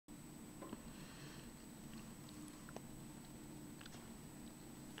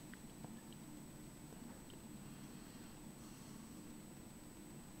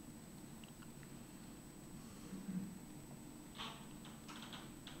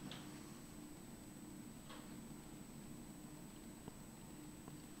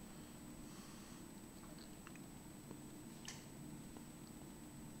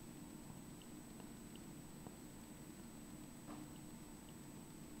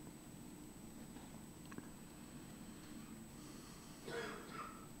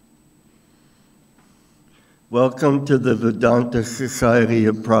Welcome to the Vedanta Society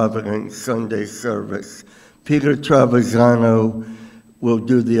of Providence Sunday service. Peter Travisano will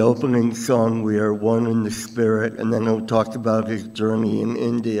do the opening song, We Are One in the Spirit, and then he'll talk about his journey in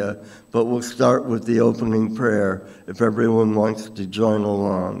India. But we'll start with the opening prayer, if everyone wants to join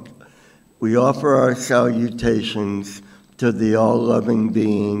along. We offer our salutations to the all-loving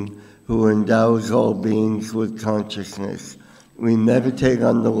being who endows all beings with consciousness. We meditate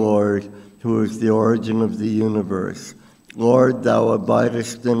on the Lord, who is the origin of the universe. Lord, thou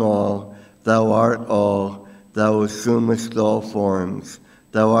abidest in all, thou art all, thou assumest all forms.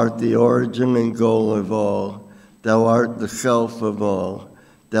 Thou art the origin and goal of all, thou art the self of all.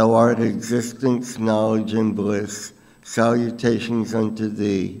 Thou art existence, knowledge, and bliss. Salutations unto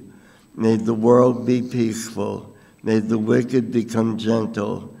thee. May the world be peaceful. May the wicked become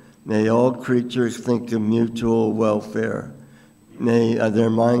gentle. May all creatures think of mutual welfare. May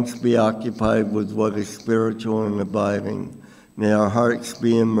their minds be occupied with what is spiritual and abiding. May our hearts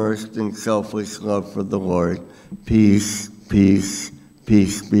be immersed in selfless love for the Lord. Peace, peace,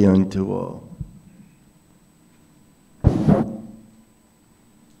 peace be unto all.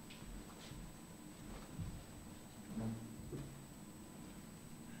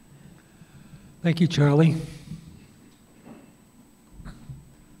 Thank you, Charlie.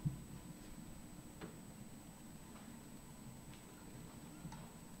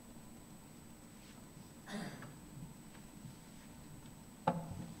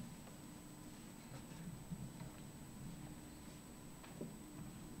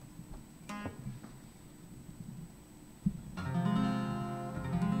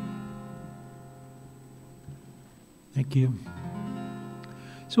 Thank you.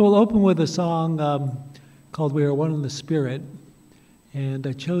 So we'll open with a song called We Are One in the Spirit. And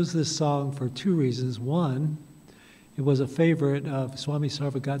I chose this song for two reasons. One, it was a favorite of Swami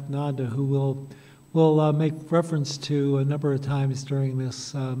Sarvagatananda, who will make reference to a number of times during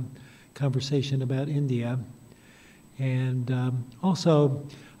this conversation about India. And also,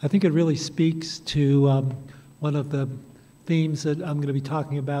 I think it really speaks to one of the themes that I'm going to be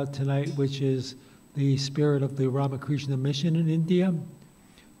talking about tonight, which is the spirit of the Ramakrishna mission in India,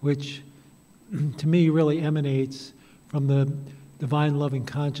 which to me really emanates from the divine loving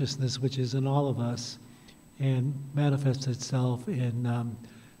consciousness which is in all of us and manifests itself in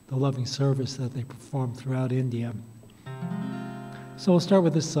the loving service that they perform throughout India. So we'll start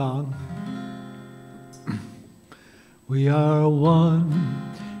with this song. We are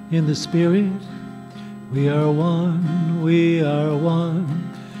one in the Spirit, we are one, we are one.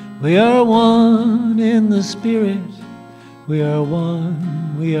 We are one in the Spirit, we are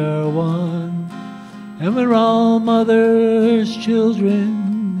one, we are one. And we're all mother's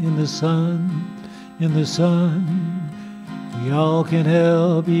children in the sun, in the sun. We all can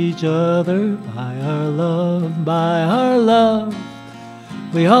help each other by our love, by our love.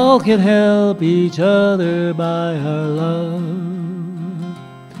 We all can help each other by our love.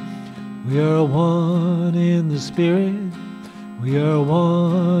 We are one in the Spirit, we are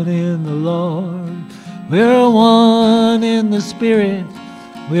one in the Lord. We are one in the Spirit.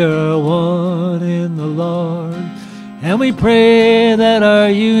 We are one in the Lord. And we pray that our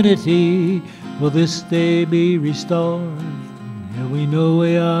unity will this day be restored. And we know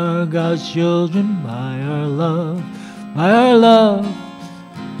we are God's children by our love, by our love.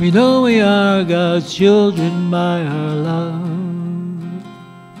 We know we are God's children by our love.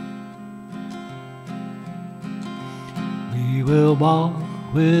 We will walk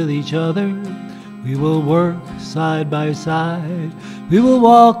with each other. We will work side by side. We will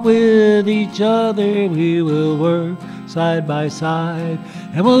walk with each other. We will work side by side.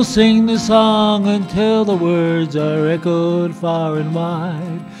 And we'll sing the song until the words are echoed far and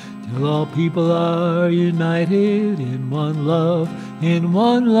wide. Till all people are united in one love, in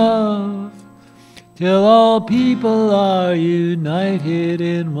one love. Till all people are united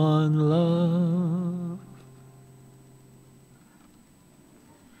in one love.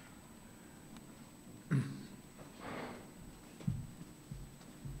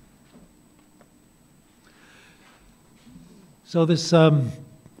 So this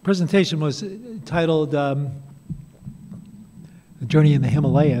presentation was titled A Journey in the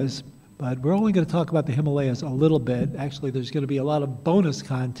Himalayas, but we're only going to talk about the Himalayas a little bit. Actually, there's going to be a lot of bonus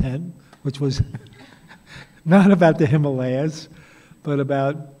content, which was not about the Himalayas, but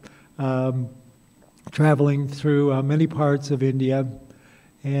about traveling through many parts of India.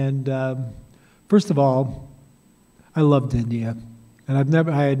 And first of all, I loved India, and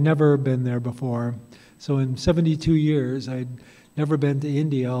I had never been there before. So in 72 years, I'd never been to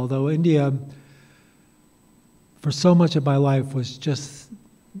India, although India, for so much of my life, was just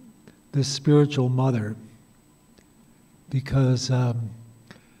this spiritual mother. because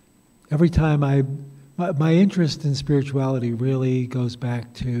every time my interest in spirituality really goes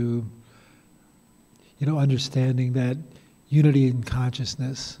back to, understanding that unity in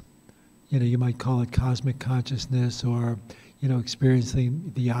consciousness. You might call it cosmic consciousness or,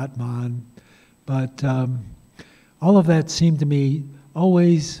 experiencing the Atman. But all of that seemed to me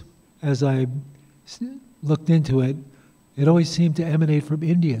always, as I looked into it, it always seemed to emanate from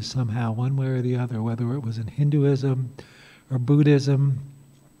India somehow, one way or the other, whether it was in Hinduism or Buddhism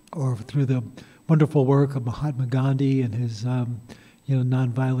or through the wonderful work of Mahatma Gandhi and his,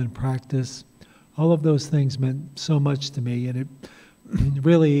 nonviolent practice. All of those things meant so much to me, and it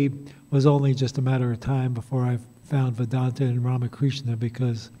really was only just a matter of time before I found Vedanta and Ramakrishna,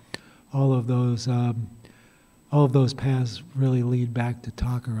 because all of those paths really lead back to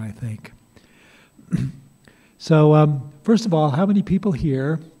Thakur, I think. So, first of all, how many people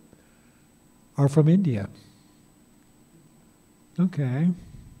here are from India? Okay.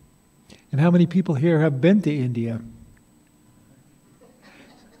 And how many people here have been to India?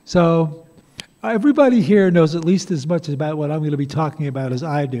 So, everybody here knows at least as much about what I'm going to be talking about as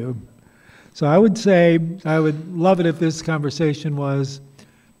I do. So I would say I would love it if this conversation was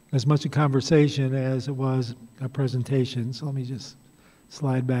as much a conversation as it was a presentation. So let me just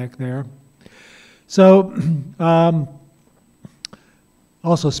slide back there. So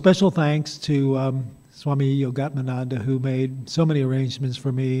also special thanks to Swami Yogatmananda, who made so many arrangements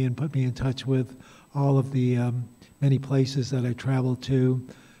for me and put me in touch with all of the many places that I traveled to.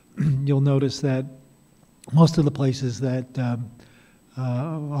 You'll notice that most of the places that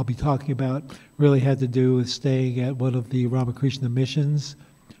I'll be talking about really had to do with staying at one of the Ramakrishna missions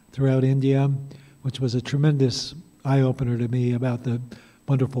throughout India, which was a tremendous eye-opener to me about the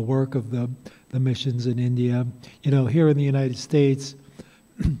wonderful work of the missions in India. Here in the United States,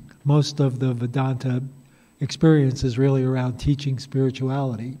 most of the Vedanta experience is really around teaching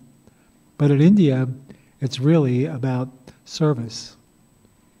spirituality. But in India, it's really about service.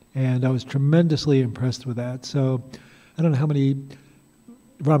 And I was tremendously impressed with that. So I don't know how many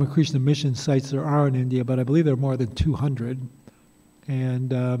Ramakrishna mission sites there are in India, but I believe there are more than 200.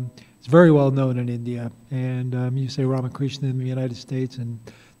 And it's very well known in India. And you say Ramakrishna in the United States, and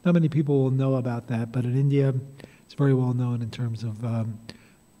not many people will know about that. But in India, it's very well known in terms of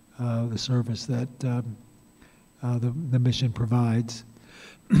the service that the mission provides.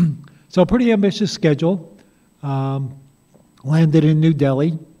 So a pretty ambitious schedule. Landed in New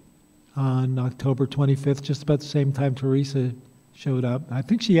Delhi on October 25th, just about the same time Teresa showed up. I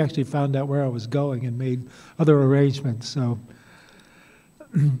think she actually found out where I was going and made other arrangements, so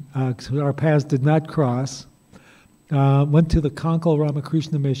our paths did not cross. Went to the Konkal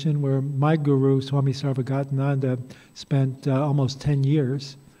Ramakrishna mission, where my guru, Swami Sarvagatananda, spent almost 10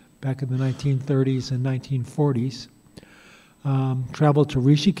 years back in the 1930s and 1940s. Traveled to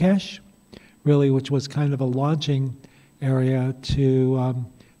Rishikesh, really, which was kind of a launching area to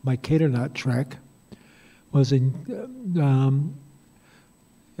my Kedarnath trek. Was in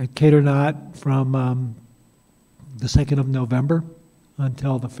at Kedarnath from the 2nd of November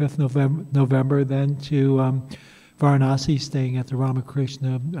until the 5th November, then to Varanasi, staying at the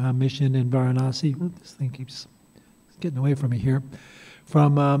Ramakrishna mission in Varanasi. This thing keeps getting away from me here.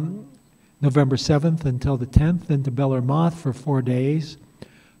 From November 7th until the 10th, then to Bellarmouth for 4 days,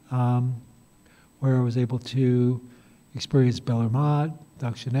 where I was able to experience Bellarmouth,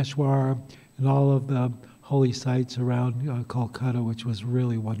 Dakshineshwar, and all of the holy sites around Kolkata, which was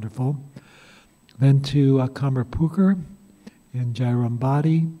really wonderful. Then to Kamarpukur in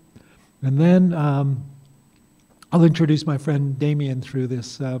Jairambati. And then I'll introduce my friend Damien through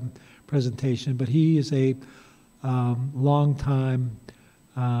this presentation, but he is a long-time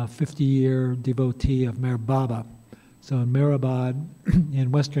 50-year devotee of Meher Baba. So in Mehrabad,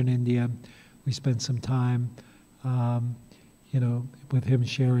 in Western India, we spent some time with him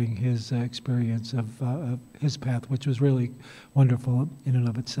sharing his experience of his path, which was really wonderful in and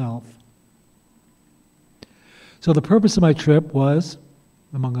of itself. So the purpose of my trip was,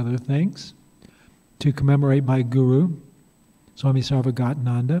 among other things, to commemorate my guru, Swami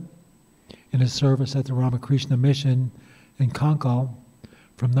Sarvagatananda, in his service at the Ramakrishna mission in Konkal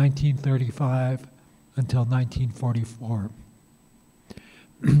from 1935 until 1944.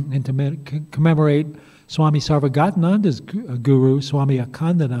 And to commemorate Swami Sarvagatananda's guru, Swami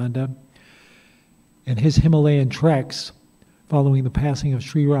Akhandananda, and his Himalayan treks following the passing of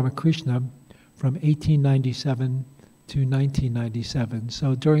Sri Ramakrishna from 1897 to 1997.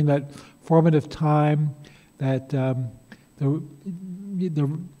 So during that formative time that the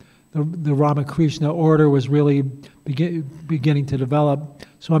Ramakrishna order was really beginning to develop,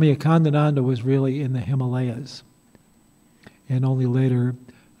 Swami Akhandananda was really in the Himalayas. and only later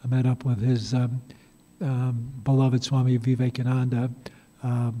met up with his beloved Swami Vivekananda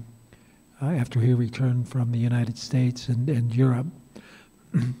after he returned from the United States and Europe.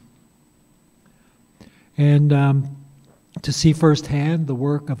 And to see firsthand the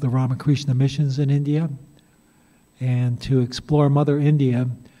work of the Ramakrishna missions in India, and to explore Mother India,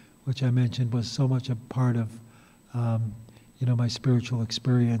 which I mentioned was so much a part of my spiritual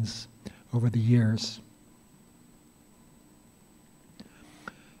experience over the years.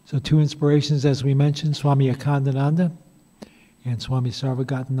 So 2 inspirations, as we mentioned, Swami Akhandananda and Swami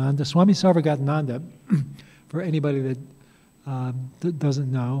Sarvagatananda. Swami Sarvagatananda, for anybody that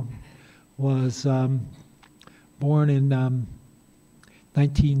doesn't know, was born in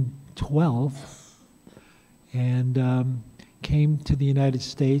 1912 and came to the United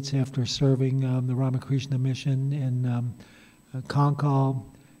States after serving the Ramakrishna mission in Konkan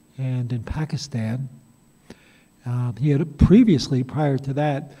and in Pakistan. He had previously, prior to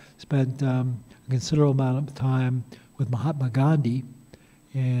that, spent a considerable amount of time with Mahatma Gandhi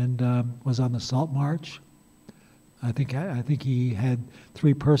and was on the Salt March. I think he had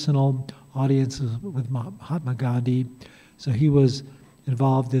 3 personal audiences with Mahatma Gandhi. So he was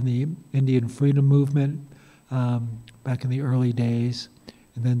involved in the Indian freedom movement back in the early days,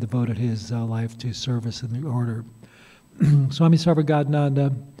 and then devoted his life to service in the order. Swami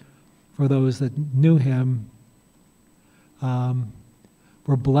Sarvagatananda, for those that knew him,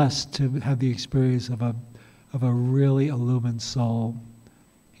 were blessed to have the experience of a really illumined soul.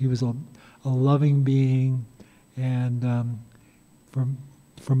 He was a loving being, and from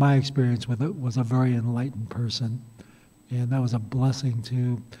my experience with it, was a very enlightened person, and that was a blessing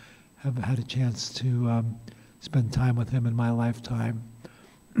to have had a chance to spend time with him in my lifetime.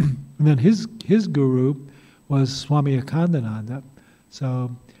 And then his guru was Swami Akhandananda,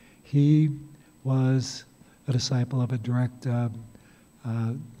 so he was a disciple of a direct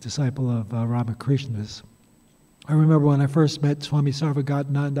disciple of Ramakrishna's. I remember when I first met Swami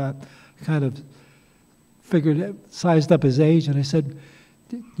Sarvagatananda, I kind of sized up his age, and I said,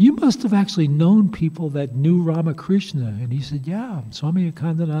 "You must have actually known people that knew Ramakrishna." And he said, "Yeah, Swami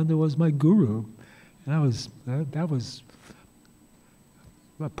Akhandananda was my guru." And that was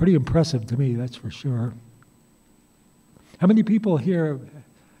pretty impressive to me, that's for sure. How many people here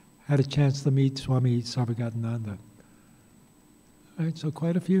had a chance to meet Swami Sarvagatananda? All right, so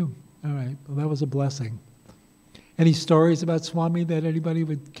quite a few. All right, well, that was a blessing. Any stories about Swami that anybody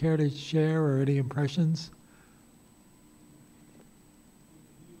would care to share, or any impressions?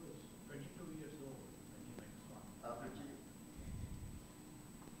 He was 22 years old when he met Swami.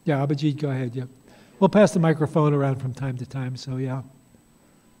 Yeah, Abhijit, go ahead. Yeah, we'll pass the microphone around from time to time. So yeah.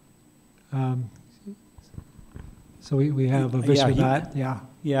 So we have a Vishwanath.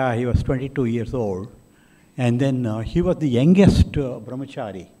 Yeah, he was 22 years old. And then he was the youngest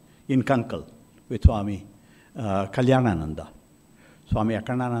brahmachari in Kankal with Swami Kalyanananda. Swami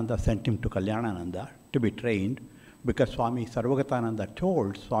Akhandananda sent him to Kalyanananda to be trained, because Swami Sarvagatananda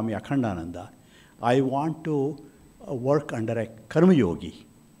told Swami Akhandananda, "I want to work under a karma yogi."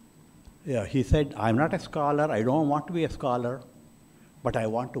 Yeah, he said, "I'm not a scholar, I don't want to be a scholar, but I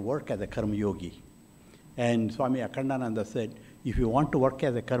want to work as a karma yogi." And Swami Akhandananda said, "If you want to work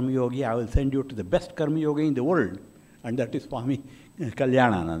as a karma yogi, I will send you to the best karma yogi in the world," and that is Swami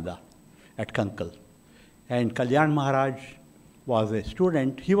Kalyanananda at Kankal. And Kalyan Maharaj was a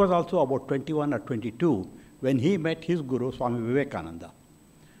student. He was also about 21 or 22 when he met his guru, Swami Vivekananda.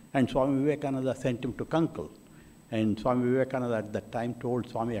 And Swami Vivekananda sent him to Kankal. And Swami Vivekananda at that time told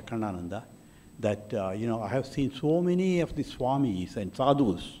Swami Akhandananda that, I have seen so many of the Swamis and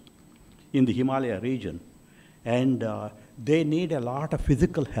sadhus in the Himalaya region, and they need a lot of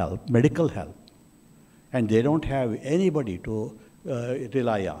physical help, medical help, and they don't have anybody to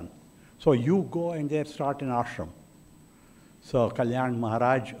rely on. So you go and there start an ashram. So Kalyan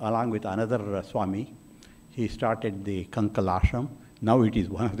Maharaj, along with another Swami, he started the Kankal ashram. Now it is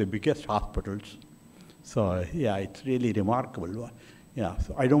one of the biggest hospitals. So yeah, it's really remarkable. Yeah,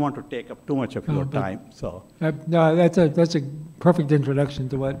 so I don't want to take up too much of your time. So no, that's a perfect introduction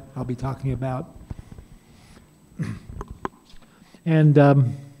to what I'll be talking about. And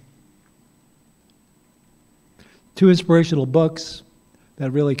 2 inspirational books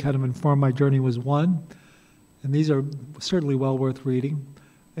that really kind of informed my journey was one, and these are certainly well worth reading.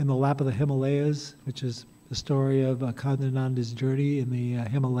 In the Lap of the Himalayas, which is the story of Akhandananda's journey in the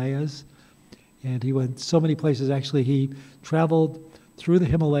Himalayas. And he went so many places. Actually, he traveled through the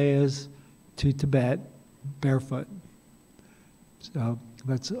Himalayas to Tibet barefoot. So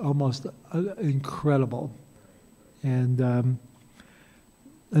that's almost incredible. And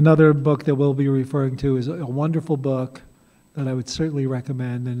another book that we'll be referring to is a wonderful book that I would certainly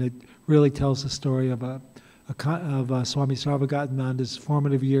recommend, and it really tells the story of Swami Sarvagatananda's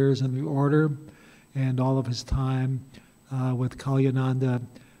formative years in the order and all of his time with Kalyananda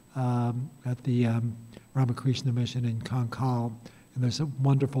at the Ramakrishna Mission in Kankal. And there's some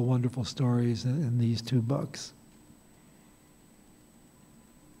wonderful, wonderful stories in these two books.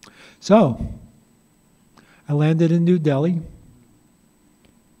 So, I landed in New Delhi.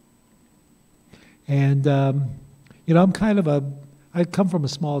 And, you know, I come from a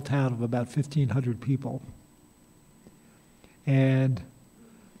small town of about 1,500 people. And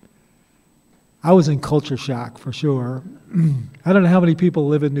I was in culture shock, for sure. I don't know how many people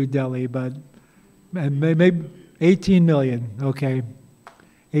live in New Delhi, but maybe 18 million, okay.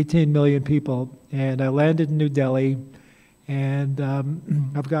 18 million people. And I landed in New Delhi, and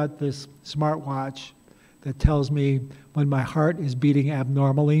I've got this smartwatch that tells me when my heart is beating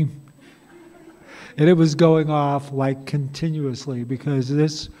abnormally. And it was going off like continuously, because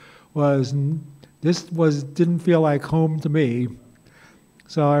this didn't feel like home to me.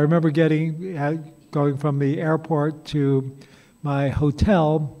 So I remember going from the airport to my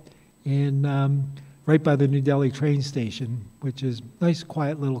hotel in right by the New Delhi train station, which is a nice,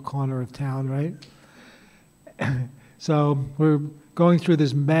 quiet little corner of town, right? So we're going through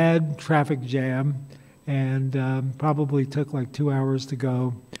this mad traffic jam, and probably took like 2 hours to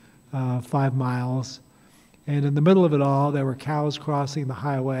go 5 miles. And in the middle of it all, there were cows crossing the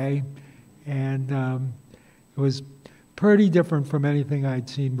highway, and it was pretty different from anything I'd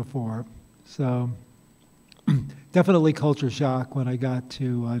seen before. So definitely culture shock when I got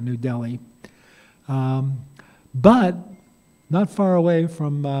to New Delhi. But not far away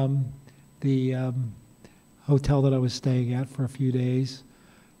from the hotel that I was staying at for a few days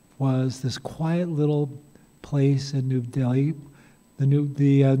was this quiet little place in New Delhi, the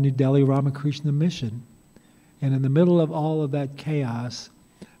New Delhi Ramakrishna Mission. And in the middle of all of that chaos,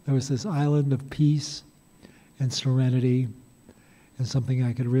 there was this island of peace and serenity, and something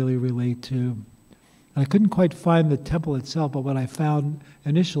I could really relate to. And I couldn't quite find the temple itself, but what I found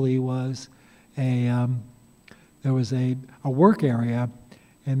initially was there was a work area,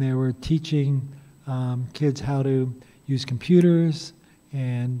 and they were teaching kids how to use computers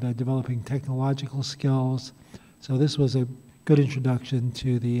and developing technological skills. So this was a good introduction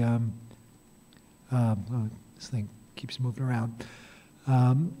to the, this thing keeps moving around,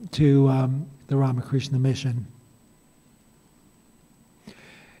 to the Ramakrishna Mission.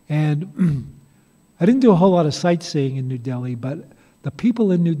 And I didn't do a whole lot of sightseeing in New Delhi, but the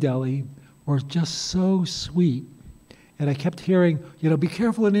people in New Delhi were just so sweet. And I kept hearing, you know, be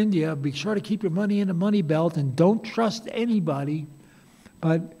careful in India, be sure to keep your money in a money belt and don't trust anybody.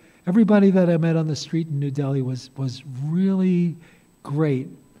 But everybody that I met on the street in New Delhi was really great.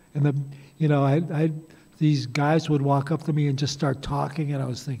 And these guys would walk up to me and just start talking, and I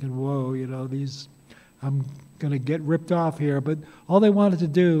was thinking, whoa, you know, I'm gonna get ripped off here. But all they wanted to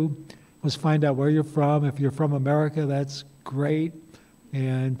do was find out where you're from. If you're from America, that's great.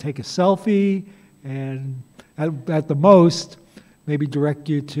 And take a selfie, and at the most, maybe direct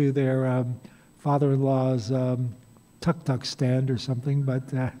you to their father-in-law's tuk-tuk stand or something. But,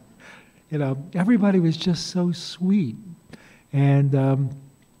 you know, everybody was just so sweet. And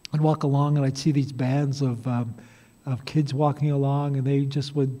I'd walk along, and I'd see these bands of kids walking along, and they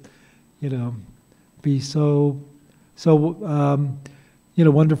just would, you know, be so you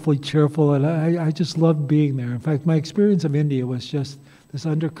know, wonderfully cheerful. And I just loved being there. In fact, my experience of India was just this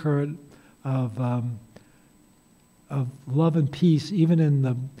undercurrent of love and peace, even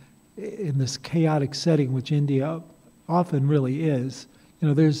in this chaotic setting, which India often really is. You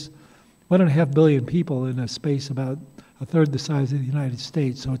know, there's 1.5 billion people in a space about a third the size of the United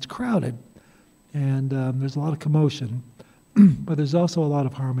States, so it's crowded, and there's a lot of commotion, but there's also a lot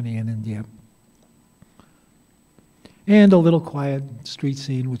of harmony in India. And a little quiet street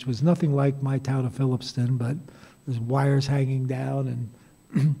scene, which was nothing like my town of Phillipston, but there's wires hanging down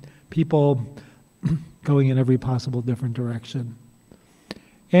and people going in every possible different direction.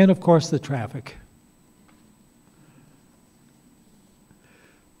 And of course, the traffic.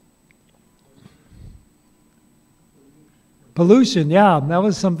 Pollution, yeah, that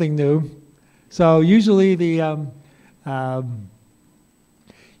was something new. So usually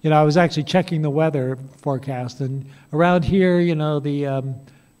you know, I was actually checking the weather forecast, and around here, you know, the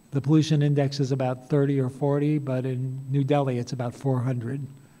pollution index is about 30 or 40, but in New Delhi it's about 400.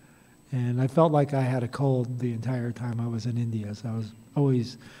 And I felt like I had a cold the entire time I was in India, so I was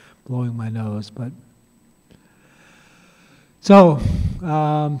always blowing my nose. But so,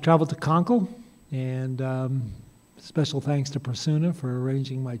 traveled to Konkan, and special thanks to Prasoona for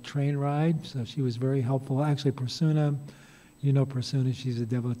arranging my train ride. So she was very helpful. Actually, Prasoona You know Prasoona, she's a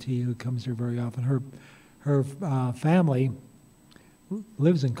devotee who comes here very often. Her family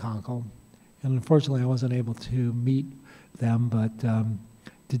lives in Konkan, and unfortunately I wasn't able to meet them, but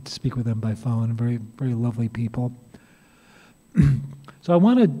did speak with them by phone. Very, very lovely people. So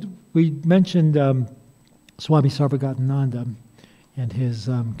we mentioned Swami Sarvagatananda and his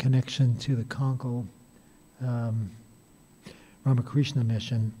connection to the Konkan Ramakrishna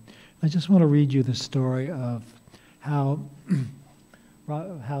mission. I just want to read you the story of how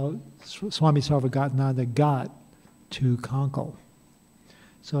Swami Sarvagatananda got to Konkan.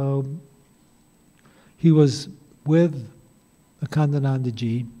 So he was with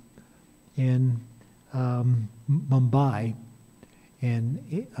Akhandanandaji in Mumbai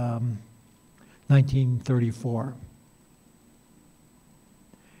in 1934.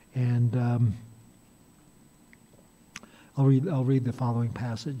 And I'll read the following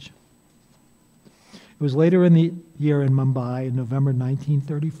passage. It was later in the year in Mumbai, in November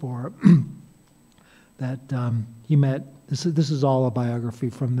 1934, that he met. This is all a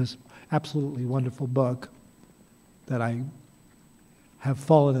biography from this absolutely wonderful book that I have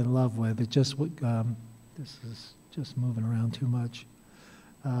fallen in love with. It just this is just moving around too much.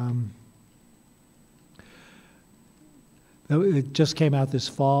 It just came out this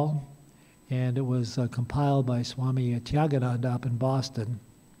fall, and it was compiled by Swami Tyagananda up in Boston.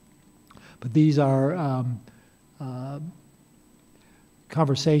 But these are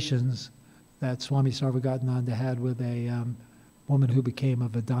conversations that Swami Sarvagatananda had with a woman who became a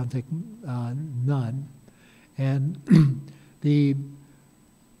Vedantic nun. And the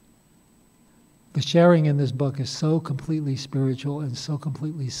sharing in this book is so completely spiritual and so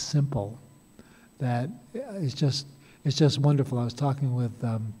completely simple that it's just wonderful. I was talking with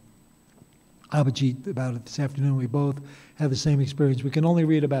Abhijit about it this afternoon. We both had the same experience. We can only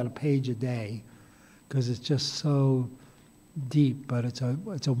read about a page a day because it's just so deep, but it's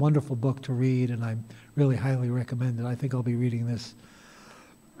a wonderful book to read, and I really highly recommend it. I think I'll be reading this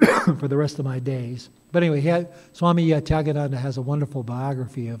for the rest of my days. But anyway, Swami Tyagananda has a wonderful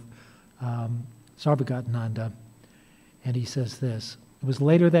biography of Sarvagatananda, and he says this: it was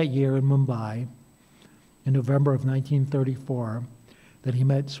later that year in Mumbai, in November of 1934, that he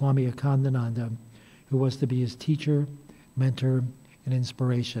met Swami Akhandananda, who was to be his teacher, mentor, and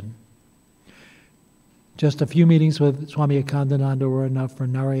inspiration. Just a few meetings with Swami Akhandananda were enough for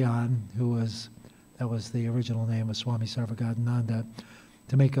Narayan, that was the original name of Swami Sarvagatananda,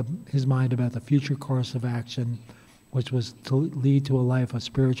 to make up his mind about the future course of action, which was to lead to a life of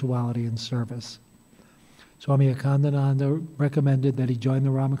spirituality and service. Swami Akhandananda recommended that he join the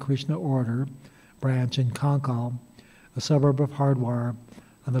Ramakrishna Order branch in Konkan, a suburb of Hardwar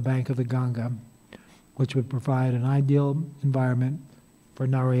on the bank of the Ganga, which would provide an ideal environment for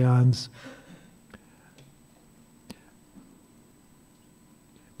Narayan's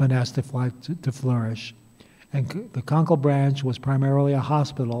monastic life to flourish. And the Konkan branch was primarily a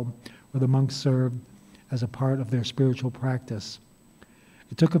hospital where the monks served as a part of their spiritual practice.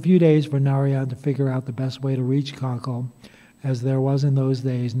 It took a few days for Narayan to figure out the best way to reach Konkan, as there was in those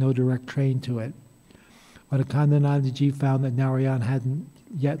days no direct train to it. When Akhandanandaji found that Narayan hadn't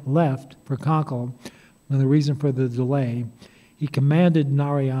yet left for Konkan, and the reason for the delay, he commanded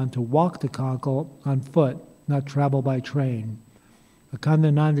Narayan to walk to Konkan on foot, not travel by train.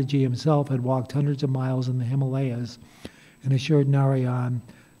 Akhandanandaji himself had walked hundreds of miles in the Himalayas and assured Narayan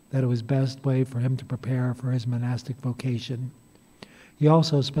that it was best way for him to prepare for his monastic vocation. He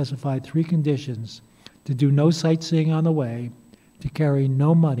also specified 3 conditions: to do no sightseeing on the way, to carry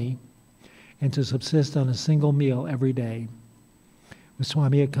no money, and to subsist on a single meal every day. With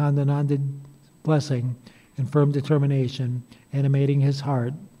Swami Akhandananda's blessing and firm determination animating his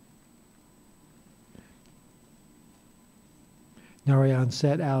heart, Narayan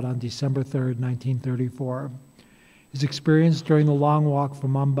set out on December 3rd, 1934. His experience during the long walk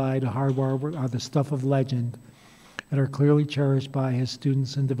from Mumbai to Hardwar are the stuff of legend and are clearly cherished by his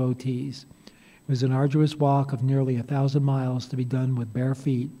students and devotees. It was an arduous walk of nearly 1,000 miles to be done with bare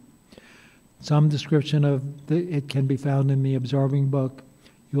feet. Some description of it can be found in the absorbing book,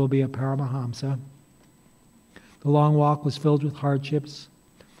 You Will Be a Paramahamsa. The long walk was filled with hardships.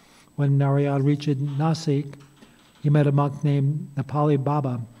 When Narayan reached Nasik, he met a monk named Nepali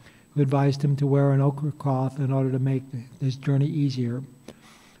Baba, who advised him to wear an ochre cloth in order to make his journey easier.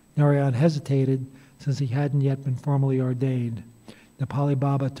 Narayan hesitated, since he hadn't yet been formally ordained. Nepali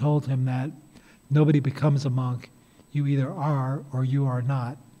Baba told him that nobody becomes a monk. You either are or you are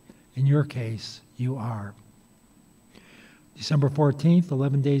not. In your case, you are. December 14th,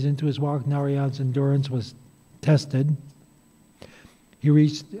 11 days into his walk, Narayan's endurance was tested. He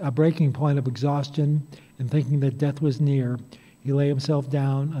reached a breaking point of exhaustion and thinking that death was near, he lay himself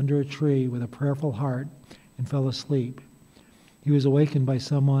down under a tree with a prayerful heart and fell asleep. He was awakened by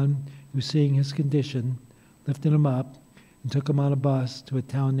someone who, seeing his condition, lifted him up and took him on a bus to a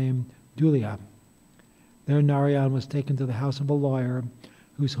town named Dhulia. There Narayan was taken to the house of a lawyer,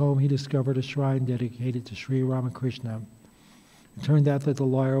 whose home he discovered a shrine dedicated to Sri Ramakrishna. It turned out that the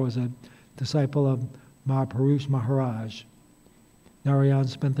lawyer was a disciple of Mahapurush Maharaj. Narayan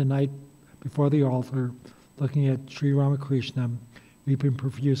spent the night before the altar looking at Sri Ramakrishna, weeping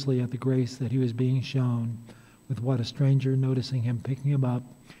profusely at the grace that he was being shown, with what a stranger noticing him, picking him up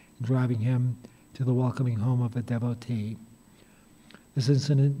and driving him to the welcoming home of a devotee. This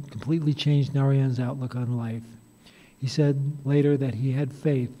incident completely changed Narayan's outlook on life. He said later that he had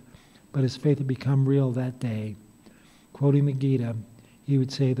faith, but his faith had become real that day. Quoting the Gita, he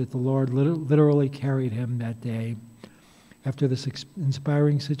would say that the Lord literally carried him that day. After this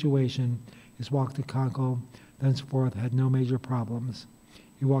inspiring situation, his walk to Kankal thenceforth had no major problems.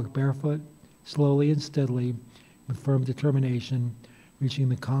 He walked barefoot, slowly and steadily, with firm determination, reaching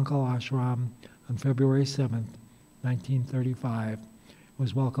the Kankal ashram on February 7th, 1935.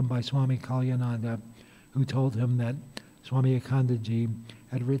 Was welcomed by Swami Kalyananda, who told him that Swami Akhandaji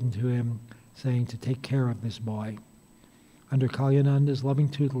had written to him saying to take care of this boy. Under Kalyananda's loving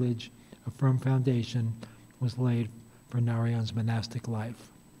tutelage, a firm foundation was laid for Narayan's monastic life.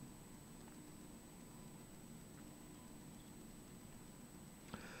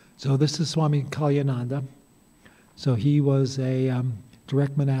 So this is Swami Kalyananda. So he was a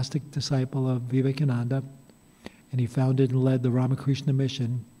direct monastic disciple of Vivekananda, and he founded and led the Ramakrishna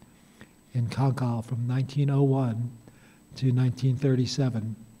mission in Kankal from 1901 to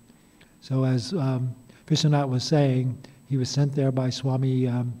 1937. So as Vishwanath was saying, he was sent there by Swami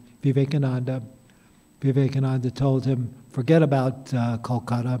Vivekananda. Vivekananda told him, forget about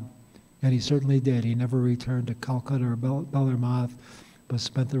Kolkata, and he certainly did. He never returned to Calcutta or Bellarmouth, but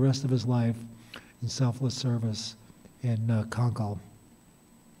spent the rest of his life in selfless service in Kankal.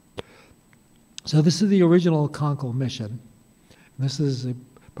 So this is the original Kankal mission. And this is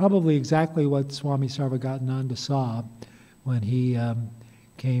probably exactly what Swami Sarvagatananda saw when he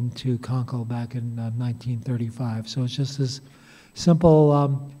came to Kankal back in 1935. So it's just this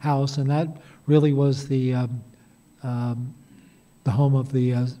simple house, and that really was the home of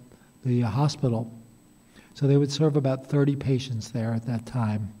the hospital. So they would serve about 30 patients there at that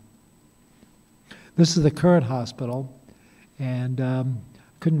time. This is the current hospital, and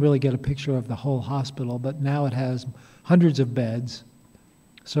couldn't really get a picture of the whole hospital, but now it has hundreds of beds,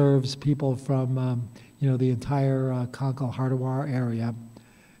 serves people from the entire Kankal Hardwar area,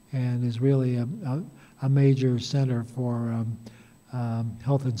 and is really a major center for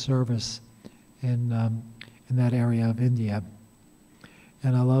health and service in that area of India.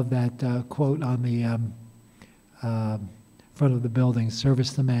 And I love that quote on the front of the building: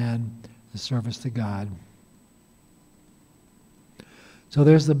 "Service to man is service to God." So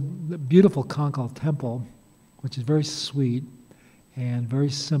there's the beautiful Kankal temple, which is very sweet and very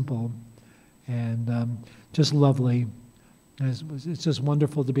simple and just lovely. And it's just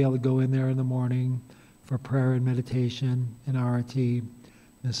wonderful to be able to go in there in the morning for prayer and meditation and arati, and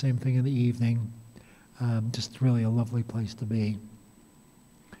the same thing in the evening. Just really a lovely place to be.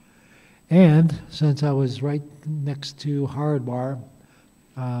 And since I was right next to Haridwar,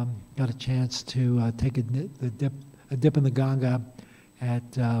 got a chance to take a dip in the Ganga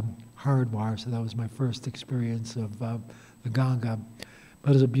at Haridwar, so that was my first experience of the Ganga. But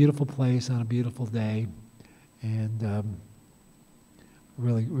it was a beautiful place on a beautiful day, and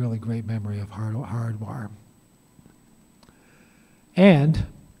really, really great memory of Haridwar. And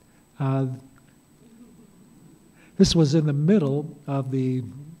this was in the middle of the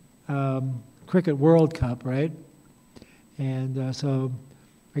Cricket World Cup, right? And so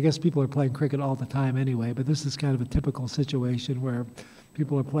I guess people are playing cricket all the time anyway, but this is kind of a typical situation where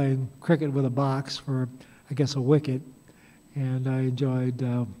people are playing cricket with a box for, I guess, a wicket. And I enjoyed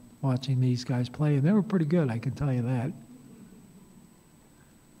watching these guys play, and they were pretty good, I can tell you that.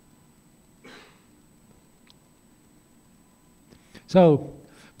 So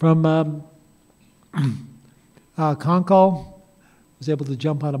from Kankal, was able to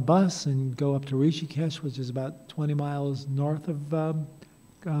jump on a bus and go up to Rishikesh, which is about 20 miles north of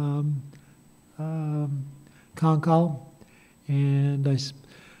Kankal. And I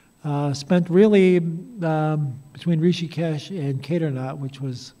spent really between Rishikesh and Kedarnath, which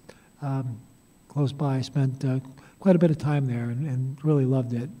was close by. I spent quite a bit of time there and really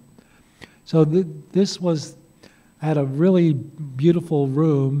loved it. So I had a really beautiful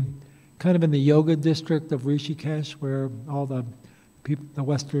room, kind of in the yoga district of Rishikesh, where all the the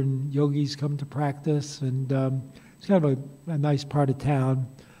Western yogis come to practice, and it's kind of a nice part of town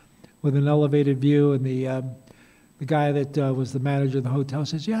with an elevated view. And the guy that was the manager of the hotel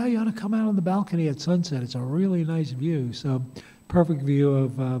says, "Yeah, you ought to come out on the balcony at sunset. It's a really nice view." So, perfect view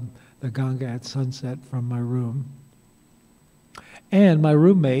of the Ganga at sunset from my room. And my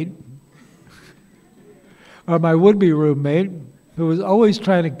roommate, or my would-be roommate, who was always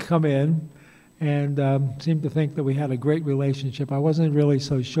trying to come in, and seemed to think that we had a great relationship. I wasn't really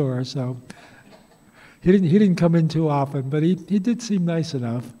so sure, so he didn't come in too often, but he did seem nice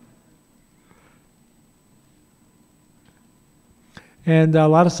enough. And a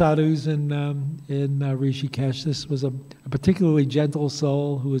lot of sadhus in Rishikesh. This was a particularly gentle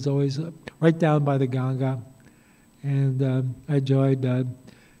soul who was always right down by the Ganga, and I enjoyed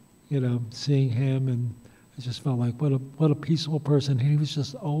seeing him, and I just felt like what a peaceful person. He was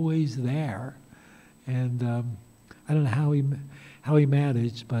just always there. And I don't know how he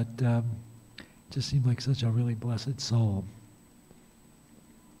managed, but just seemed like such a really blessed soul.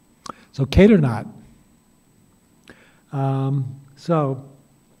 So Kedarnath. So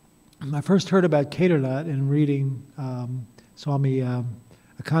I first heard about Kedarnath in reading Swami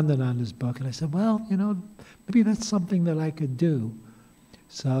Akhandananda's book, and I said, well, maybe that's something that I could do.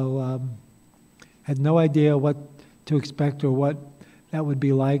 So had no idea what to expect or what that would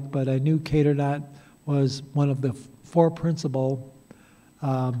be like, but I knew Kedarnath was one of the 4 principal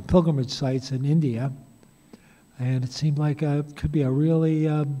pilgrimage sites in India, and it seemed like it could be a really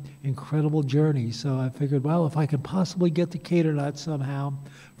incredible journey. So I figured, well, if I could possibly get to Kedarnath somehow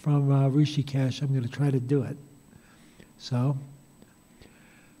from Rishikesh, I'm going to try to do it. So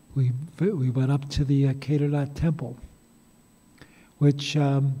we went up to the Kedarnath temple, which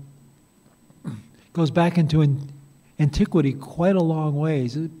goes back into antiquity quite a long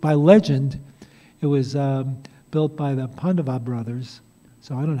ways. By legend, it was built by the Pandava brothers,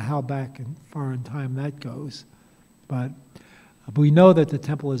 so I don't know how far in time that goes. But we know that the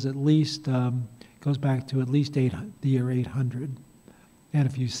temple is at least, goes back to at least the year 800. And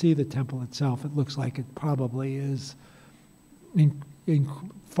if you see the temple itself, it looks like it probably is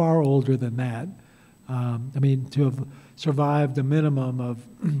far older than that. To have survived a minimum of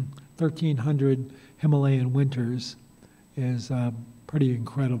 1,300 Himalayan winters is pretty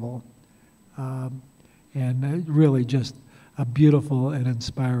incredible. And really just a beautiful and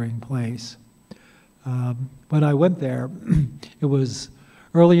inspiring place. When I went there, it was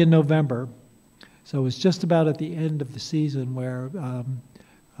early in November, so it was just about at the end of the season where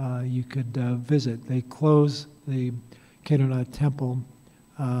you could visit. They close the Kedarnath temple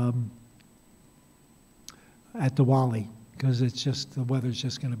at Diwali because the weather's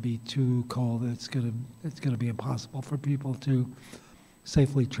just going to be too cold. It's going to be impossible for people to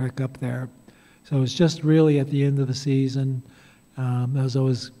safely trek up there. So it was just really at the end of the season. As I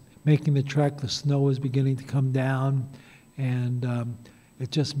was making the trek, the snow was beginning to come down, and it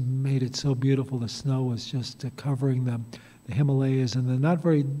just made it so beautiful. The snow was just covering the Himalayas, and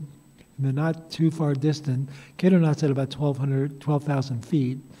they're not too far distant. Kedarnath's at about 12,000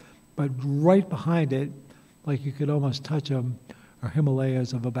 feet, but right behind it, like you could almost touch them, are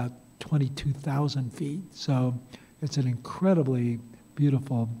Himalayas of about 22,000 feet. So it's an incredibly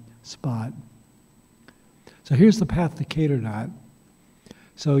beautiful spot. So here's the path to Kedarnath.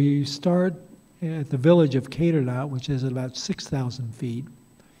 So you start at the village of Kedarnath, which is at about 6,000 feet,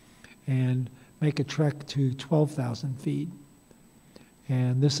 and make a trek to 12,000 feet.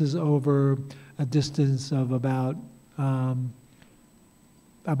 And this is over a distance of about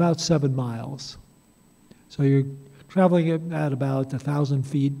 7 miles. So you're traveling at about 1,000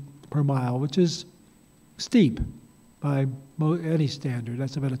 feet per mile, which is steep by any standard.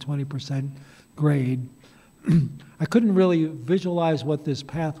 That's about a 20% grade. I couldn't really visualize what this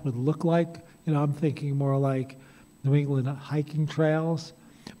path would look like. I'm thinking more like New England hiking trails.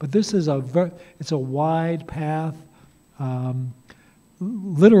 But this is it's a wide path.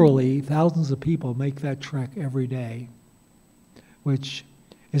 Literally, thousands of people make that trek every day, which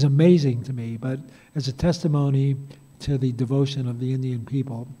is amazing to me, but as a testimony to the devotion of the Indian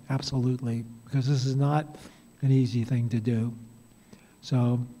people, absolutely, because this is not an easy thing to do.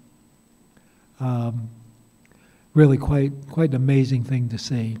 So, really quite an amazing thing to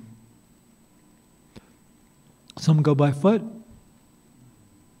see. Some go by foot,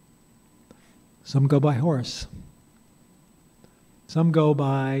 some go by horse, some go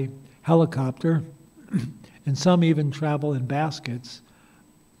by helicopter, and some even travel in baskets.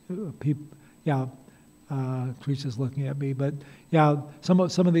 Teresa's looking at me, but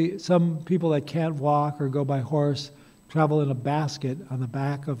some people that can't walk or go by horse travel in a basket on the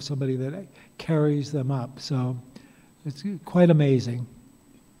back of somebody that carries them up. So It's quite amazing.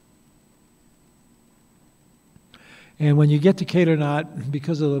 And when you get to Kedarnath,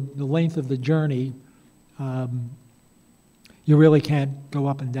 because of the length of the journey, you really can't go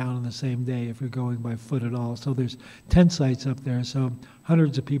up and down on the same day if you're going by foot at all. So there's tent sites up there, so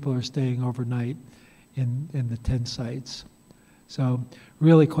hundreds of people are staying overnight in the tent sites. So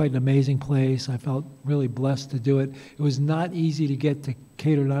really quite an amazing place. I felt really blessed to do it. It was not easy to get to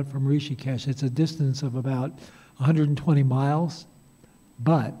Kedarnath from Rishikesh. It's a distance of about 120 miles,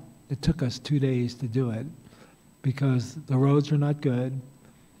 but it took us 2 days to do it because the roads are not good,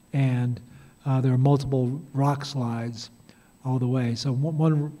 and there are multiple rock slides all the way. So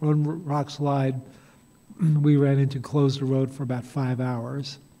one rock slide we ran into closed the road for about 5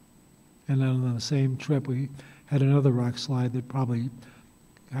 hours. And then on the same trip, we had another rock slide that probably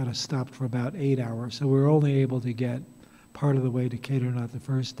had us stopped for about 8 hours. So we were only able to get part of the way to Kedarnath the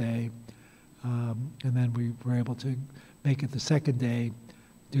first day. And then we were able to make it the second day,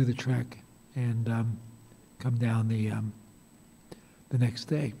 do the trek, and come down the next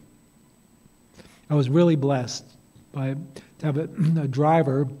day. I was really blessed to have a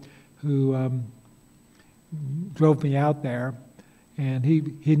driver who drove me out there, and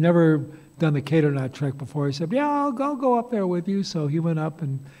he'd never done the Kedarnath trek before. He said, "Yeah, I'll go up there with you." So he went up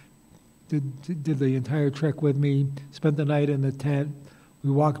and did the entire trek with me, spent the night in the tent. We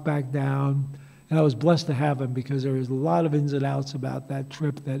walked back down, and I was blessed to have him because there was a lot of ins and outs about that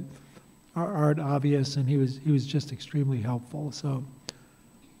trip that aren't obvious, and he was just extremely helpful. So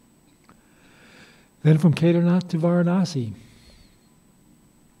then from Kedarnath to Varanasi.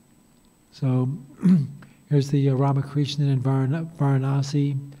 So here's the Ramakrishnan in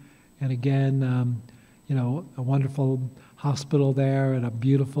Varanasi, and again, a wonderful hospital there and a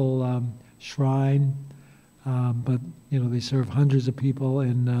beautiful shrine. But they serve hundreds of people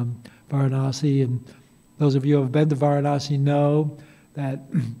in Varanasi, and those of you who have been to Varanasi know that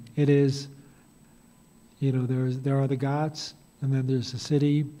it is, there are the Ghats, and then there's the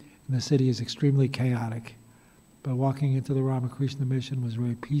city, and the city is extremely chaotic. But walking into the Ramakrishna mission was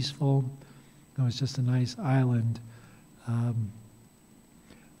very peaceful. It was just a nice island in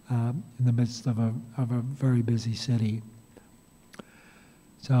the midst of a very busy city.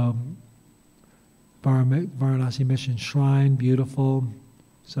 So Varanasi Mission Shrine, beautiful.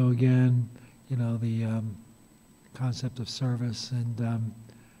 So again, the concept of service and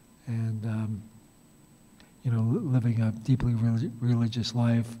living a deeply religious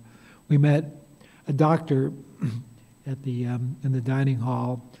life. We met a doctor at in the dining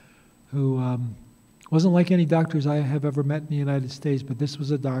hall who wasn't like any doctors I have ever met in the United States, but this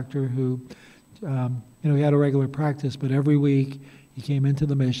was a doctor who, he had a regular practice, but every week he came into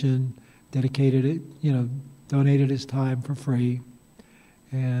the mission, dedicated it, donated his time for free.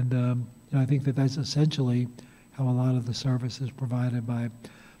 And I think that's essentially how a lot of the service is provided by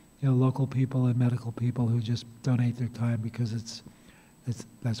local people and medical people who just donate their time because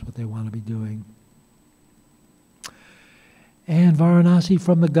that's what they want to be doing. And Varanasi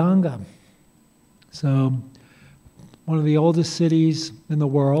from the Ganga. So one of the oldest cities in the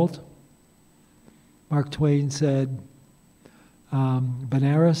world. Mark Twain said,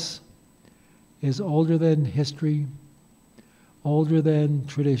 Benares is older than history, older than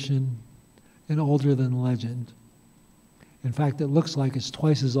tradition, and older than legend. In fact, it looks like it's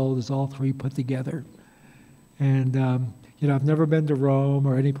twice as old as all three put together. And, I've never been to Rome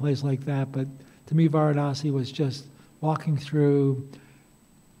or any place like that, but to me, Varanasi was just walking through,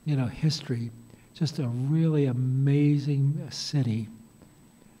 history, just a really amazing city.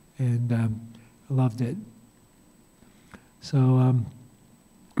 And I loved it. So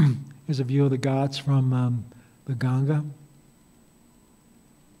here's a view of the Ghats from the Ganga.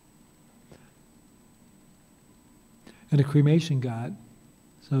 And a cremation ghat.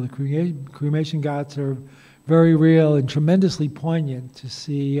 So the cremation ghats are very real and tremendously poignant to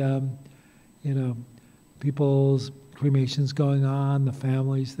see, people's cremations going on, the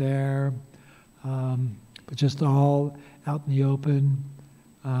families there, but just all out in the open,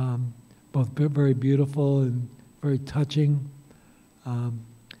 both very beautiful and very touching.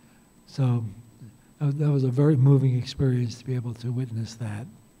 So that was a very moving experience to be able to witness that.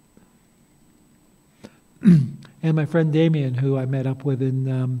 And my friend Damien, who I met up with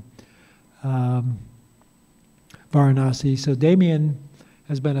in Varanasi. So Damien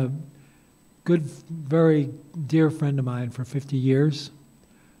has been a good, very dear friend of mine for 50 years.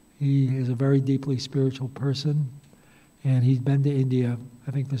 He is a very deeply spiritual person, and he's been to India.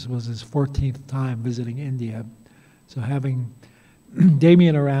 I think this was his 14th time visiting India. So having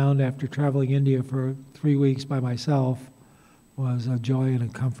Damien around after traveling India for 3 weeks by myself was a joy and a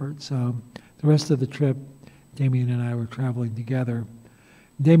comfort. So the rest of the trip, Damien and I were traveling together.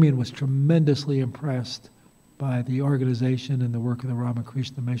 Damien was tremendously impressed by the organization and the work of the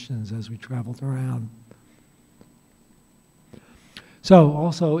Ramakrishna missions as we traveled around. So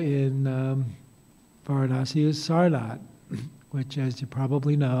also in Varanasi is Sarnath, which, as you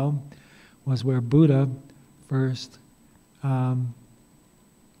probably know, was where Buddha first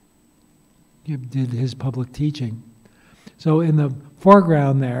did his public teaching. So in the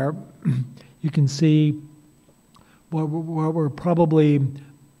foreground there, you can see what were probably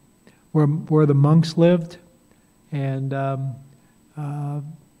where the monks lived, and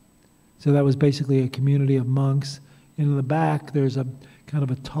so that was basically a community of monks. And in the back, there's a kind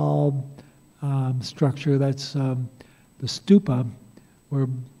of a tall structure that's the stupa, where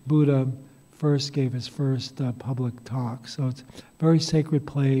Buddha first gave his first public talk. So it's a very sacred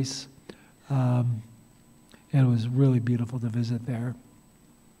place, and it was really beautiful to visit there.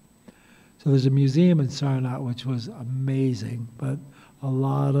 So there's a museum in Sarnath which was amazing, but a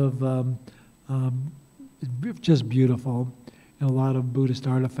lot of just beautiful, and a lot of Buddhist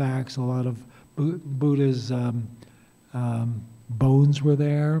artifacts, a lot of Buddha's bones were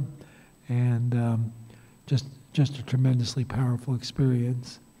there, and just a tremendously powerful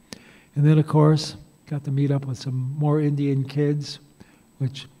experience. And then, of course, got to meet up with some more Indian kids,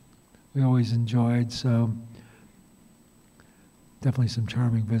 which we always enjoyed, so definitely some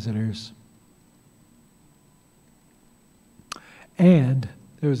charming visitors. And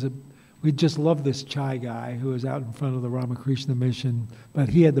we just loved this chai guy who was out in front of the Ramakrishna mission, but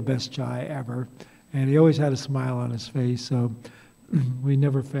he had the best chai ever, and he always had a smile on his face, so we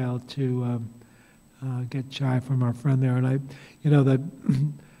never failed to get chai from our friend there. And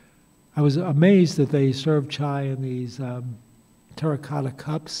I was amazed that they served chai in these terracotta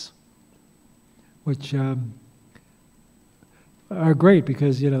cups, which are great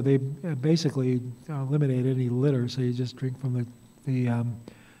because they basically eliminate any litter. So you just drink from the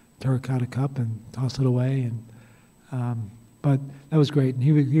terracotta cup and toss it away. And but that was great, and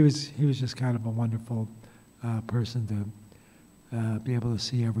he was just kind of a wonderful person to be able to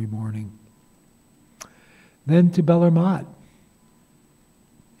see every morning. Then to Bellarmine.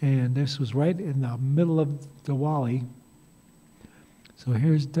 And this was right in the middle of Diwali. So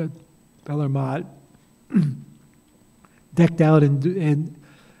here's Bellarmine, decked out in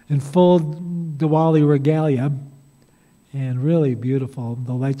full Diwali regalia, and really beautiful.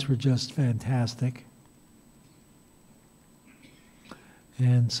 The lights were just fantastic.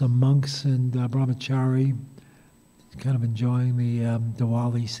 And some monks and brahmachari kind of enjoying the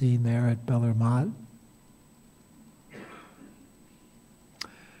Diwali scene there at Bellarmine.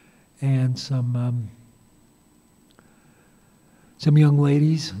 And some young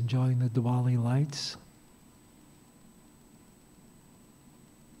ladies enjoying the Diwali lights.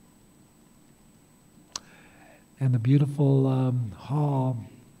 And the beautiful hall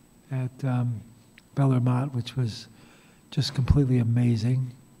at Bellarmine, which was just completely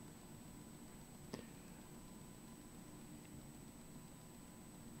amazing.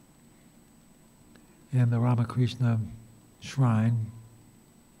 And the Ramakrishna shrine.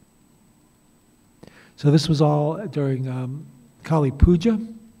 So this was all during Kali Puja.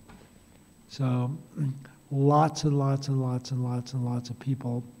 So lots and lots and lots and lots and lots of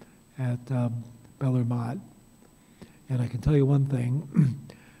people at Bellarmine. And I can tell you one thing,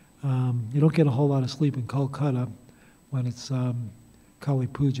 you don't get a whole lot of sleep in Kolkata when it's Kali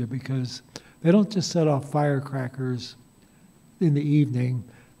Puja, because they don't just set off firecrackers in the evening.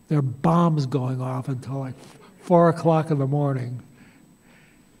 There are bombs going off until like 4 o'clock in the morning.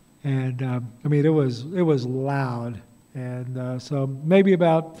 And I mean, it was loud. And so maybe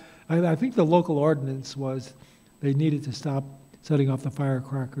I think the local ordinance was they needed to stop setting off the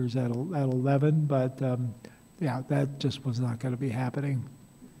firecrackers at 11, but yeah, that just was not going to be happening.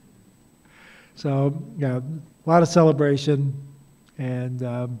 So yeah, a lot of celebration and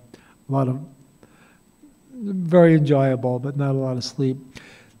a lot of very enjoyable, but not a lot of sleep.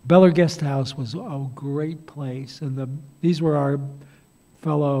 Beller Guest House was a great place, and these were our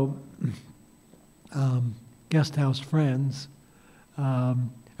fellow guest house friends.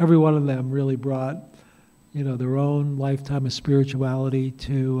 Every one of them really brought, their own lifetime of spirituality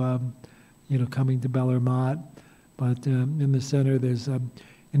to, coming to Bellarmine. But in the center, there's an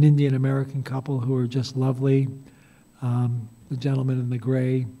Indian American couple who are just lovely. The gentleman in the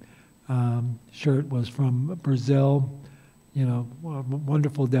gray shirt was from Brazil. A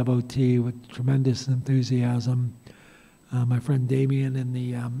wonderful devotee with tremendous enthusiasm. My friend Damien in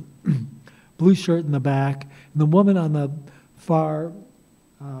the blue shirt in the back. And the woman on the far,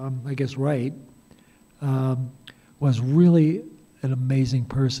 right, was really an amazing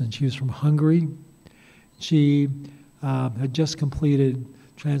person. She was from Hungary. She had just completed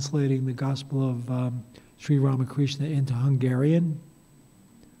translating the Gospel of Sri Ramakrishna into Hungarian.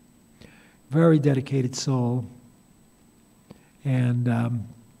 Very dedicated soul. And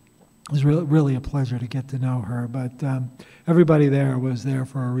it was really a pleasure to get to know her. But everybody there was there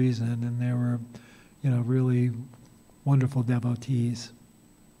for a reason, and they were, really wonderful devotees.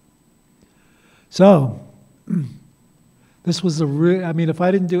 So, this was if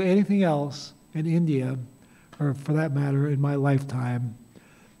I didn't do anything else in India, or for that matter, in my lifetime,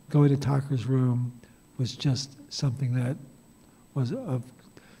 going to Thakur's room was just something that was of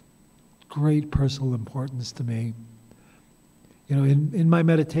great personal importance to me. In my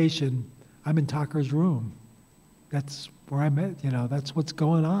meditation, I'm in Thakur's room. That's where I'm at, that's what's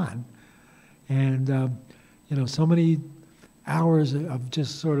going on. And, so many hours of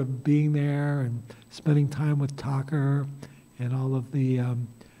just sort of being there and spending time with Thakur and all of the,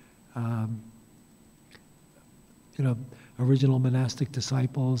 original monastic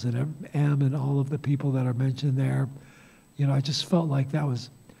disciples and and all of the people that are mentioned there. I just felt like that was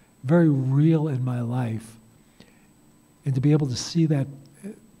very real in my life. And to be able to see that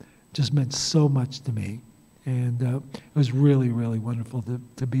just meant so much to me. And it was really, really wonderful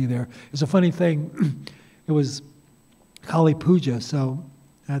to be there. It's a funny thing. It was Kali Puja, so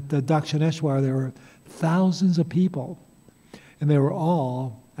at the Dakshineshwar there were thousands of people, and they were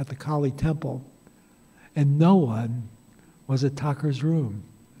all at the Kali temple, and no one was at Thakur's room.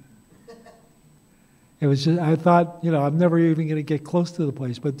 It was just, I thought, I'm never even going to get close to the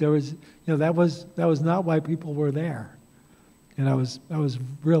place, but there was, that was not why people were there. And I was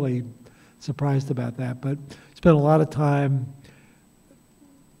really surprised about that, but spent a lot of time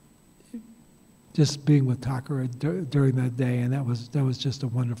just being with Thakur during that day, and that was just a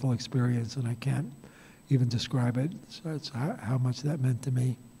wonderful experience, and I can't even describe it. So it's how much that meant to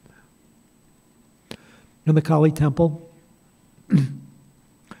me. In the Kali temple,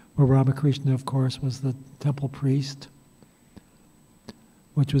 where Ramakrishna, of course, was the temple priest,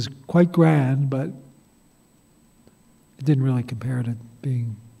 which was quite grand, but it didn't really compare to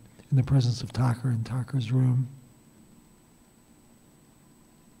being in the presence of Thakur in Thakur's room.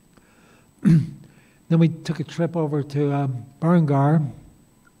 Then we took a trip over to Barangar,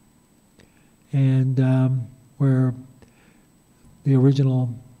 and where the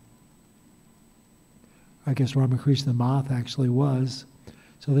original, I guess, Ramakrishna Math actually was.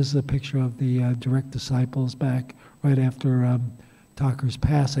 So this is a picture of the direct disciples back right after Thakur's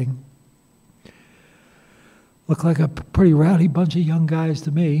passing. Looked like a pretty rowdy bunch of young guys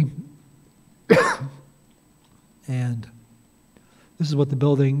to me. And this is what the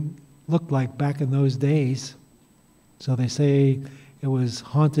building looked like back in those days. So they say it was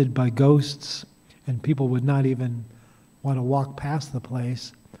haunted by ghosts, and people would not even want to walk past the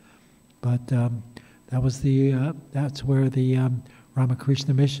place. But that was that's where the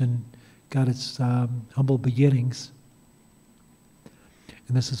Ramakrishna mission got its humble beginnings.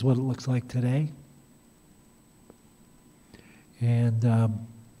 And this is what it looks like today. And,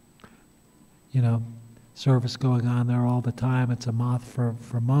 service going on there all the time. It's a moth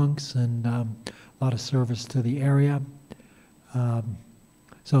for monks, and a lot of service to the area. So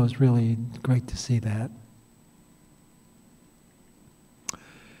it was really great to see that.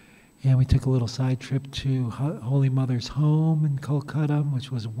 And we took a little side trip to Holy Mother's home in Kolkata,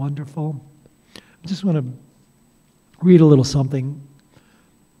 which was wonderful. I just want to read a little something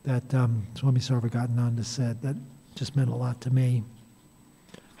that Swami Sarvagatnanda said that just meant a lot to me.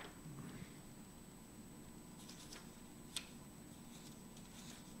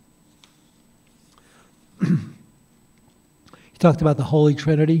 He talked about the Holy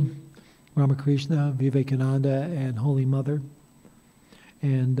Trinity, Ramakrishna, Vivekananda, and Holy Mother.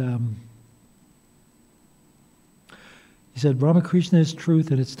 And he said, Ramakrishna is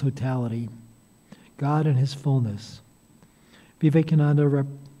truth in its totality, God in his fullness. Vivekananda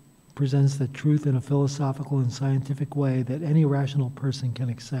represents the truth in a philosophical and scientific way that any rational person can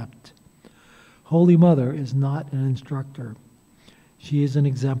accept. Holy Mother is not an instructor. She is an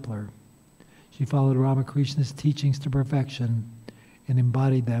exemplar. She followed Ramakrishna's teachings to perfection and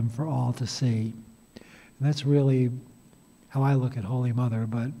embodied them for all to see. And that's really how I look at Holy Mother,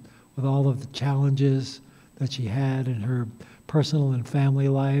 but with all of the challenges that she had in her personal and family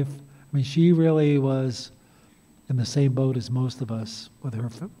life, I mean, she really was in the same boat as most of us with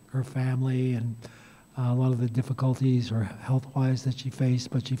her family and a lot of the difficulties or health-wise that she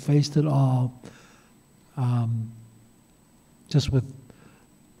faced, but she faced it all just with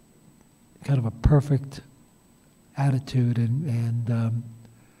kind of a perfect attitude and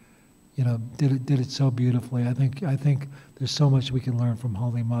did it so beautifully. I think there's so much we can learn from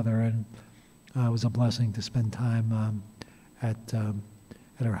Holy Mother, and it was a blessing to spend time at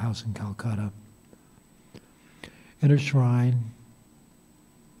her house in Calcutta. In her shrine.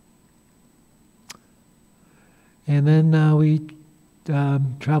 And then we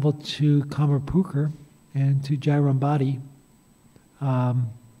traveled to Kamarpukur and to Jairambati. I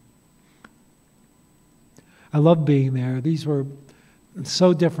loved being there. These were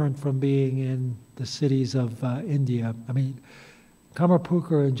so different from being in the cities of India. I mean,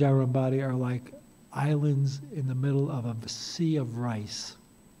 Kamarpukur and Jairambati are like islands in the middle of a sea of rice.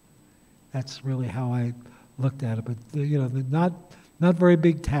 That's really how I looked at it. But they're not very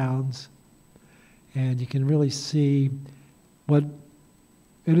big towns, and you can really see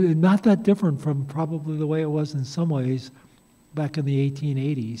not that different from probably the way it was in some ways back in the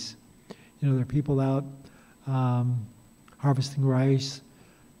 1880s. There are people out harvesting rice.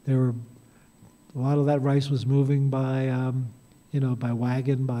 A lot of that rice was moving by by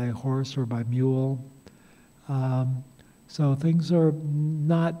wagon, by horse, or by mule. So things are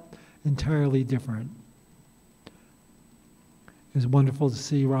not entirely different. It was wonderful to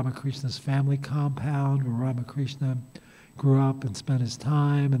see Ramakrishna's family compound, where Ramakrishna grew up and spent his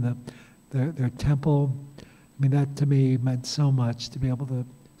time, and their temple. I mean, that to me meant so much to be able to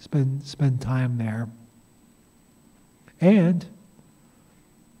spend time there. And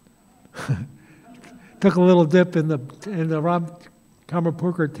took a little dip in the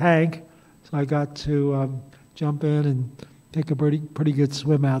Kamarpukur tank, so I got to jump in and take a pretty good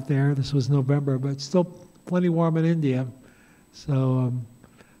swim out there. This was November, but it's still plenty warm in India, so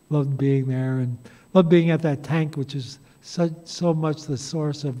loved being there and loved being at that tank, which is so much the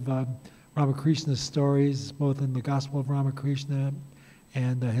source of Ramakrishna's stories, both in the Gospel of Ramakrishna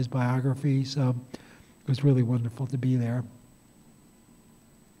and his biography. So it was really wonderful to be there.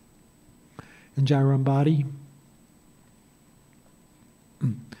 In Jairambati.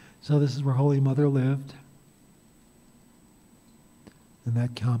 So this is where Holy Mother lived, in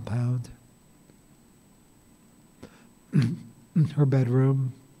that compound. Her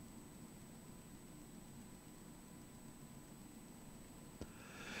bedroom.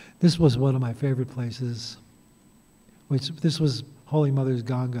 This was one of my favorite places. This was Holy Mother's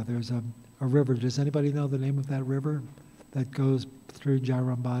Ganga. There's a river. Does anybody know the name of that river that goes through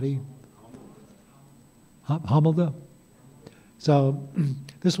Jairambati? Hamalda. So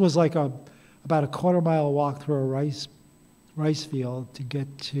this was like about a quarter-mile walk through a rice field to get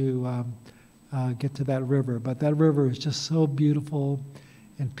to that river. But that river is just so beautiful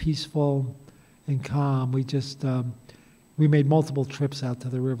and peaceful and calm. We made multiple trips out to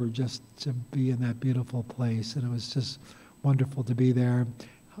the river just to be in that beautiful place, and it was just wonderful to be there.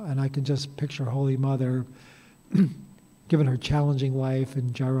 And I can just picture Holy Mother, given her challenging life in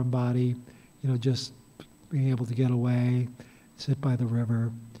Jairambati, just being able to get away, sit by the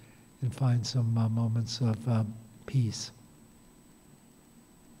river, and find some moments of peace.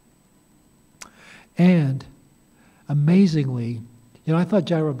 And amazingly, I thought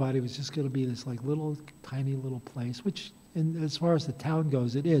Jairambati was just going to be this like tiny little place, which, as far as the town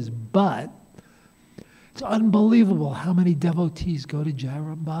goes, it is. But it's unbelievable how many devotees go to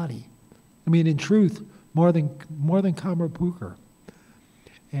Jairambati. I mean, in truth, more than Kamarpukur.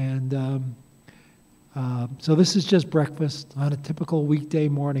 And so this is just breakfast on a typical weekday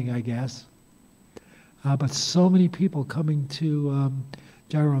morning, I guess. But so many people coming to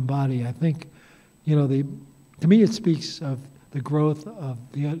Jairambati. I think, to me, it speaks of the growth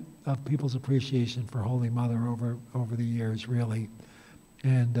of people's appreciation for Holy Mother over the years, really,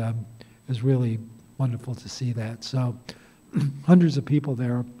 and it was really wonderful to see that. So, hundreds of people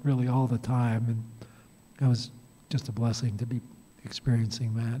there, really all the time, and it was just a blessing to be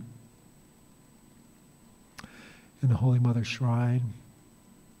experiencing that. In the Holy Mother Shrine.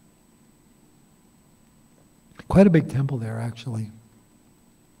 Quite a big temple there, actually.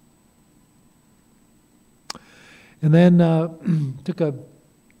 And then took a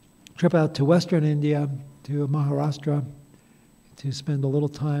trip out to Western India, to Maharashtra, to spend a little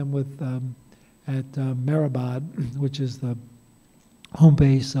time at Mehrabad, which is the home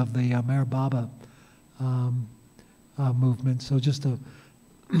base of the Meher Baba movement. So just a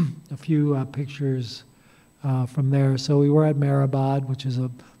few pictures from there. So we were at Mehrabad, which is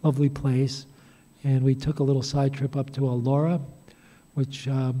a lovely place, and we took a little side trip up to Ellora, which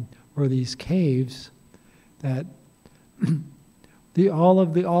were these caves that all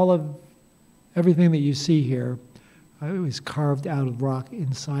of everything that you see here was carved out of rock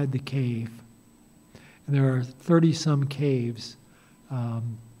inside the cave. And there are 30-some caves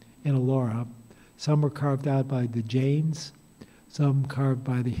in Ellora. Some were carved out by the Jains, some carved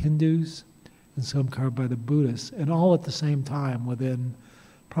by the Hindus, and some carved by the Buddhists, and all at the same time within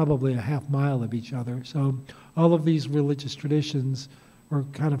probably a half mile of each other. So all of these religious traditions were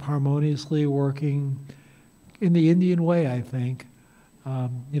kind of harmoniously working in the Indian way, I think,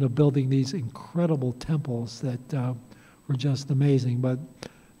 building these incredible temples that were just amazing. But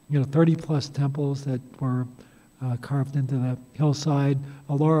 30 plus temples that were carved into the hillside.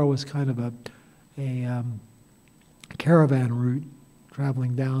 Ellora was kind of a caravan route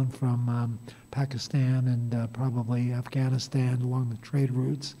traveling down from Pakistan and probably Afghanistan along the trade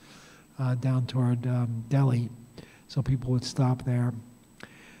routes down toward Delhi. So people would stop there.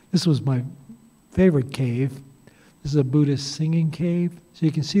 This was my favorite cave. This is a Buddhist singing cave. So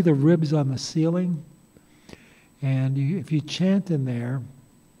you can see the ribs on the ceiling. And if you chant in there,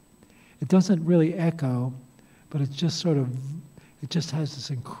 it doesn't really echo, but it's just it just has this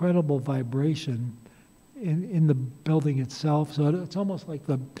incredible vibration in the building itself. So it's almost like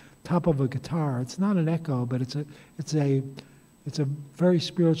the top of a guitar. It's not an echo, but it's a very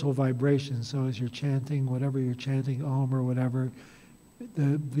spiritual vibration. So as you're chanting, whatever you're chanting, Om or whatever,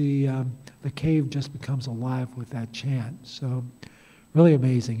 the cave just becomes alive with that chant. So really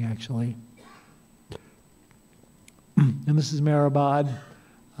amazing, actually. And this is Mehrabad.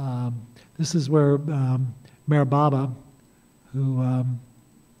 This is where Meher Baba, who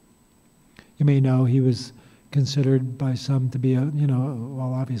you may know, he was considered by some to be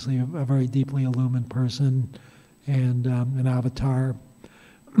obviously a very deeply illumined person and an avatar.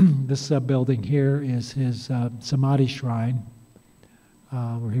 This building here is his Samadhi shrine,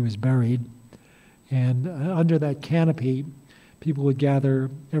 where he was buried. And under that canopy, people would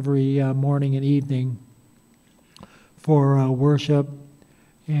gather every morning and evening for worship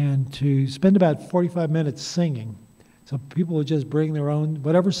and to spend about 45 minutes singing. So people would just bring their own,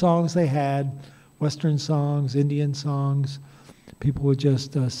 whatever songs they had, Western songs, Indian songs. People would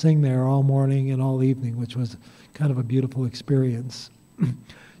just sing there all morning and all evening, which was kind of a beautiful experience.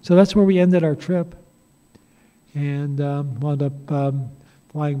 So that's where we ended our trip, and wound up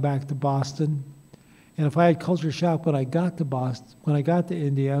flying back to Boston. And if I had culture shock when I got to Boston, when I got to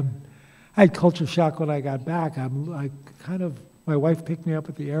India, I had culture shock when I got back. My wife picked me up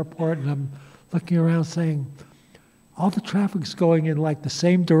at the airport, and I'm looking around saying, all the traffic's going in like the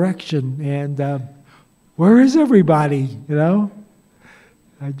same direction, and where is everybody? It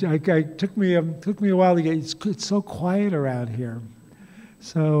took me a while to get. It's so quiet around here.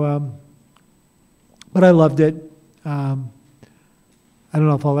 So, but I loved it. I don't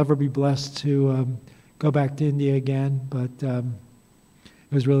know if I'll ever be blessed to go back to India again, but it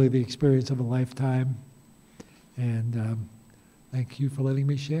was really the experience of a lifetime. And thank you for letting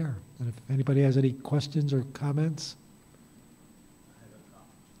me share. And if anybody has any questions or comments.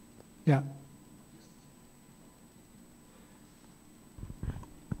 Yeah.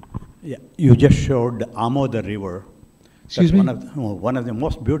 Yeah, you just showed the Amodar River. Excuse me? One of the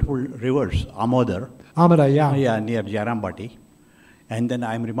most beautiful rivers, Amodar. Amodar, yeah. Yeah, near Jarambati. And then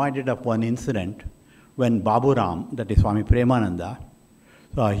I'm reminded of one incident when Babu Ram, that is Swami Premananda,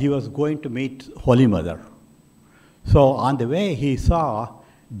 he was going to meet Holy Mother. So on the way, he saw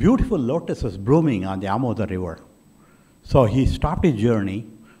beautiful lotuses blooming on the Amodar River. So he stopped his journey,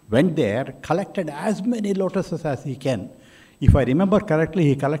 went there, collected as many lotuses as he can. If I remember correctly,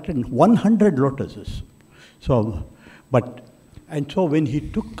 he collected 100 lotuses. So when he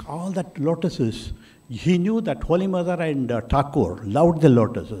took all that lotuses, he knew that Holy Mother and Thakur loved the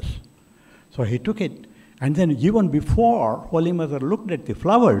lotuses. So he took it, and then even before Holy Mother looked at the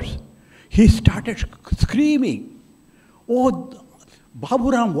flowers, he started screaming, "Oh,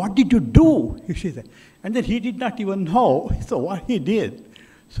 Babu Ram, what did you do?" She said. And then he did not even know what he did.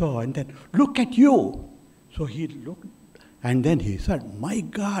 So, and then, "Look at you." So he looked, and then he said, "My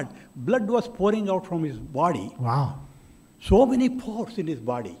God," blood was pouring out from his body. Wow. So many pores in his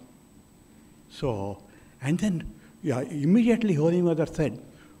body. So, and then immediately Holy Mother said,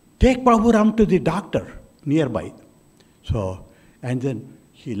 "Take Babu Ram to the doctor nearby." So, and then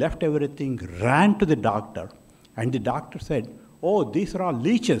he left everything, ran to the doctor, and the doctor said, "Oh, these are all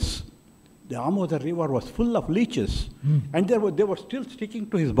leeches." The Amodar River was full of leeches, and they were still sticking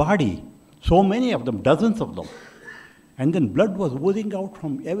to his body. So many of them, dozens of them. And then blood was oozing out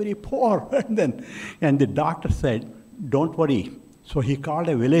from every pore. And the doctor said, "Don't worry." So he called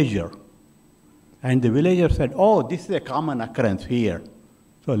a villager. And the villager said, "Oh, this is a common occurrence here."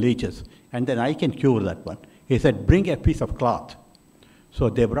 So leeches. And then I can cure that one. He said, "Bring a piece of cloth." So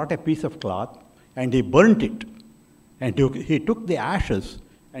they brought a piece of cloth, and he burnt it. And he took the ashes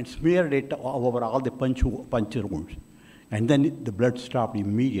and smeared it over all the puncture wounds. And then the blood stopped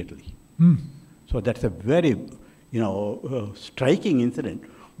immediately. So that's a very, striking incident.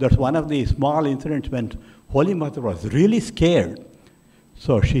 That's one of the small incidents when Holy Mother was really scared.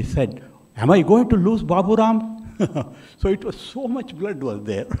 So she said, am I going to lose Baburam? So it was so much blood was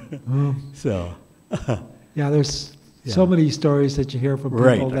there. So yeah, there's so many stories that you hear from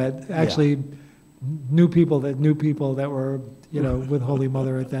people that actually knew people that were, with Holy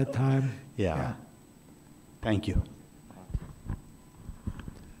Mother at that time. Yeah. Thank you.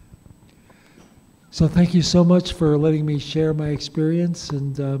 So thank you so much for letting me share my experience,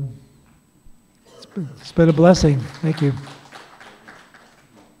 and it's been a blessing. Thank you.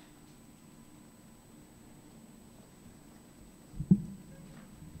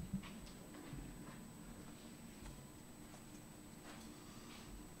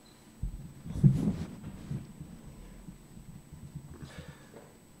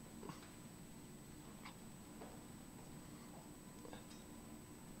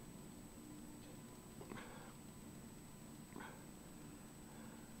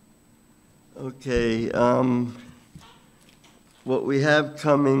 Okay, what we have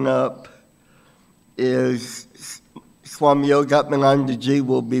coming up is Swami Yogatmanandaji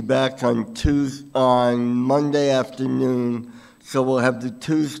will be back on Monday afternoon, so we'll have the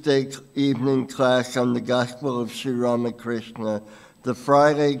Tuesday evening class on the Gospel of Sri Ramakrishna, the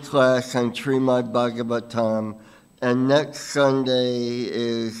Friday class on Srimad Bhagavatam, and next Sunday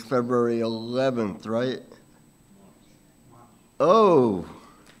is February 11th, right? Oh.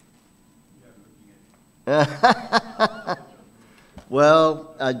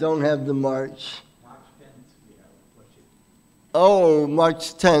 Well, I don't have the March. Oh,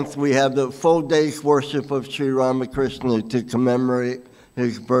 March 10th, we have the full day's worship of Sri Ramakrishna to commemorate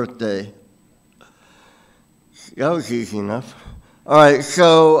his birthday. That was easy enough. All right,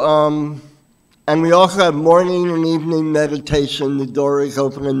 so, and we also have morning and evening meditation. The door is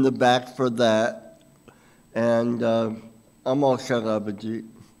open in the back for that. And I'm all set up, Abhijit.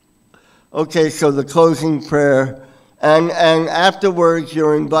 Okay, so the closing prayer. And afterwards,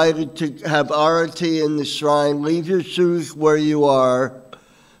 you're invited to have arati in the shrine. Leave your shoes where you are.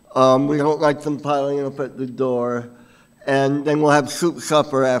 We don't like them piling up at the door. And then we'll have soup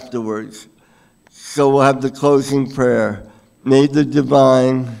supper afterwards. So we'll have the closing prayer. May the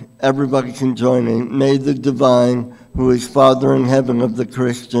divine, everybody can join in, may the divine, who is Father in heaven of the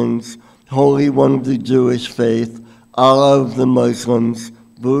Christians, Holy One of the Jewish faith, Allah of the Muslims,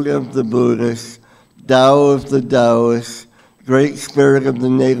 Buddha of the Buddhists, Tao of the Taoists, Great Spirit of the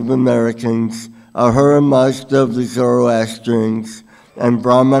Native Americans, Ahura Mazda of the Zoroastrians, and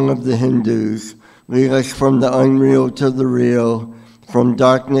Brahman of the Hindus, lead us from the unreal to the real, from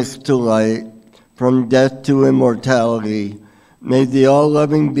darkness to light, from death to immortality. May the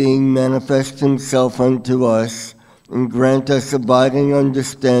all-loving being manifest himself unto us and grant us abiding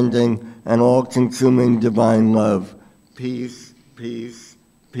understanding and all-consuming divine love. Peace, peace,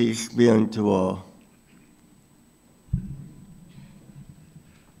 peace be unto all.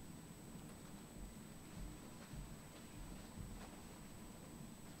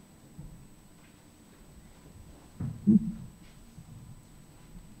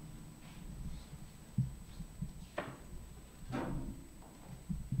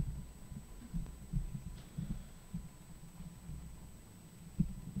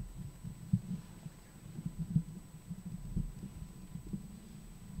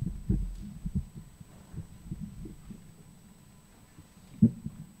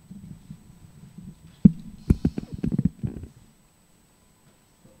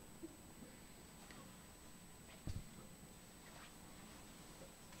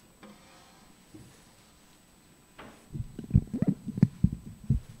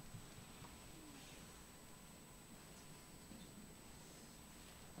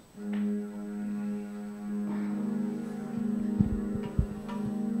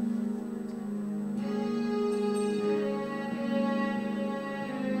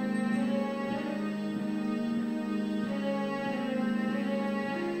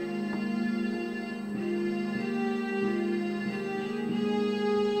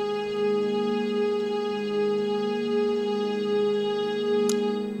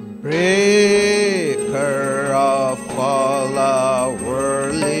 Breaker of all our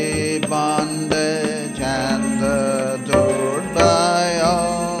worldly bondage and adored by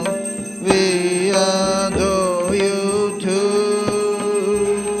all, we adore you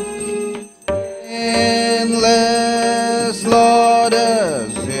too. Endless Lord,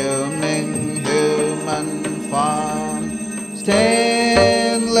 assuming human form,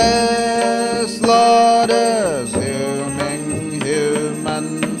 stainless Lord, assuming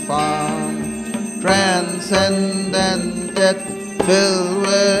human form, transcendent yet filled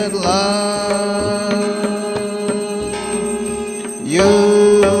with love.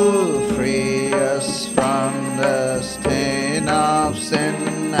 You free us from the stain of sin.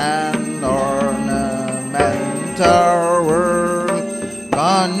 in an ornamental world.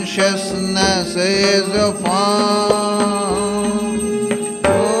 Consciousness is a form.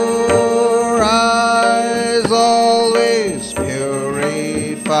 Your eyes always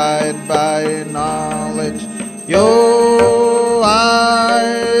purified by knowledge. Your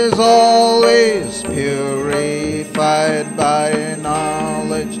eyes always purified by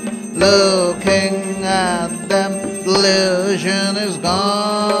knowledge. Looking at them, delusion is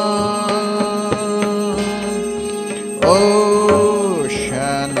gone.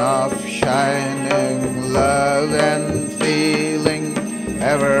 Ocean of shining love and feeling,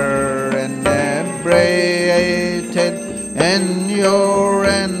 ever inebriated in your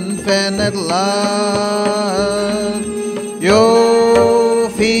infinite love. Your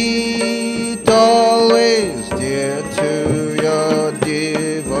feet always dear to your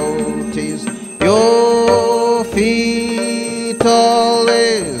devotees. Your feet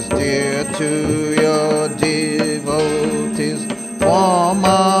always dear to your devotees. Form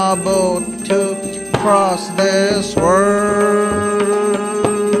a boat to cross this world.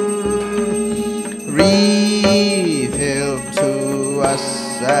 Revealed to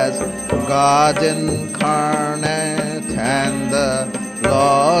us as God incarnate and the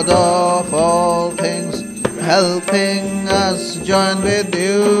Lord of all things, helping us join with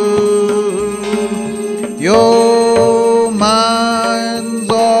you. Your mind's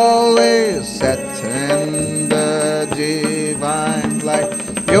always set in the divine light.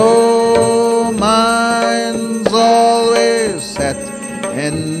 Your mind's always set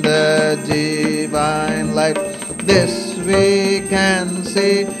in the divine light. This we can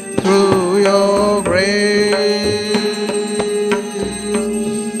see through your grace.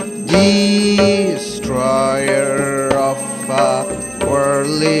 Destroyer of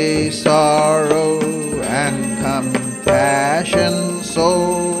worldly sorrow and compassion,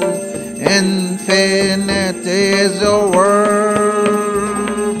 so infinite is your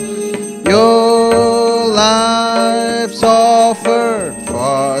world. Your life's offered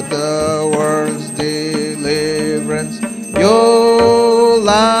for the world's deliverance. Your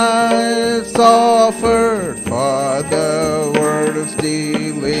life's offered for the world's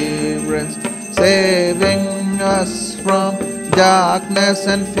deliverance, saving us from darkness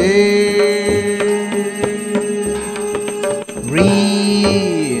and fear.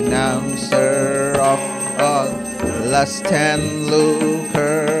 Renouncer of all lust and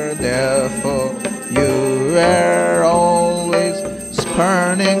lucre, therefore you are always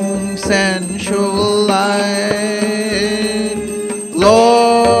spurning sensual life.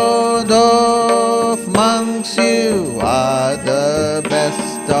 Lord of monks, you are the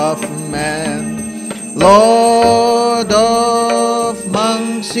best of men. Lord of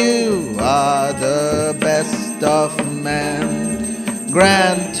monks, you are the best of men.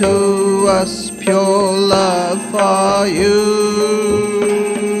 Grant to us pure love for you.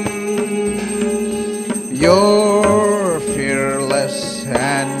 You're fearless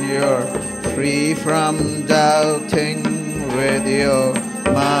and you're free from doubting, with your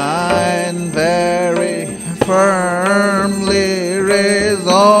mind very firmly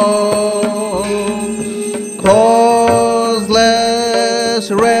resolved. Causeless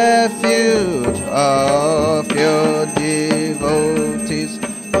refuge of your devotees.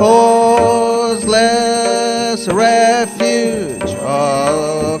 Causeless refuge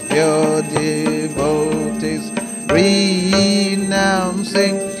of your devotees.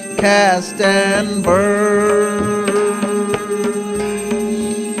 Renouncing caste and birth.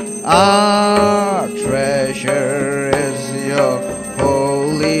 Our treasure is your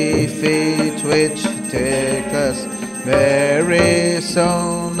holy feet, which take us very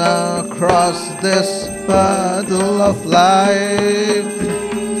soon across this puddle of life.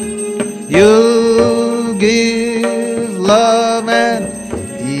 You give love and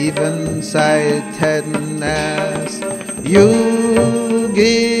even-sightedness. You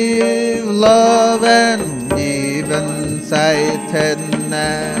give love and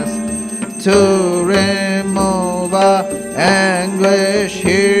even-sightedness to remove our anguish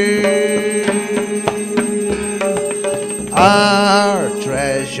here. Our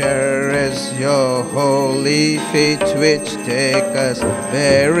treasure is your holy feet, which take us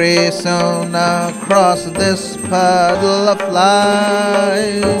very soon across this puddle of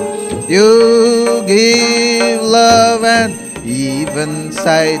life. You give love and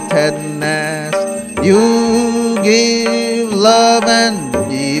even-sightedness. You give love and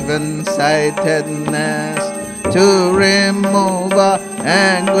even-sightedness to remove our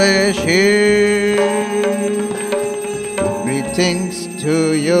anguish here. Greetings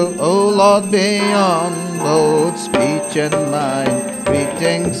to you, O Lord, beyond both speech and mind.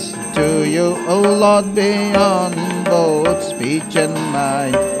 Greetings to you, O Lord, beyond both speech and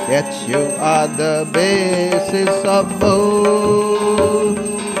mind. Yet you are the basis of both.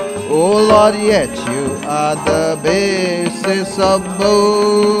 O Lord, yet you are the basis of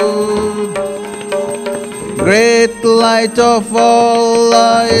both. Great light of all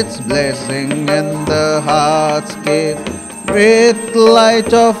lights, blessing in the heart's cave. Great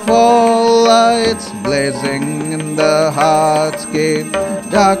light of all lights, blazing in the heart's cave.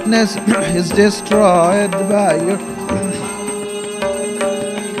 Darkness is destroyed by your...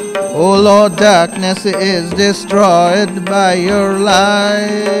 O Lord, darkness is destroyed by your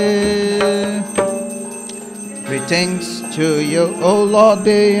light. Greetings to you, O Lord,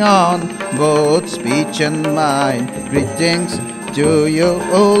 beyond both speech and mind. Greetings to you,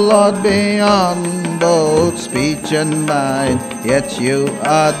 O Lord, beyond both speech and mind. Yet you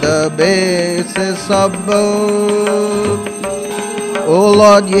are the basis of both. O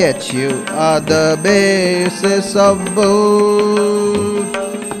Lord, yet you are the basis of both.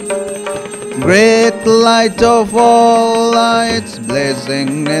 Great light of all lights,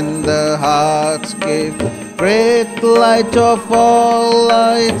 blazing in the heart's cave. Great light of all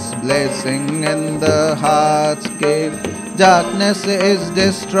lights, blazing in the heart's cave. Darkness is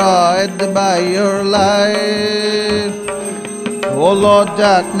destroyed by your light. Oh Lord,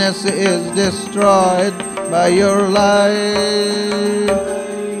 darkness is destroyed by your light.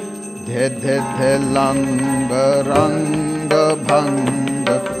 Dhe langa ranga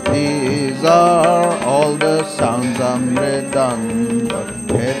bhanga, these are all the sounds of mridanga.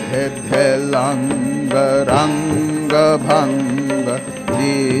 Dhe langa ranga bhanga,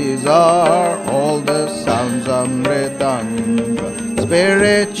 these are all the sounds of mridanga.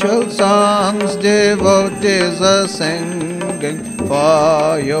 Spiritual songs devotees are singing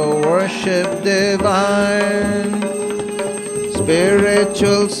for your worship divine.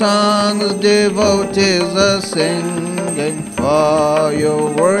 Spiritual songs devotees are singing for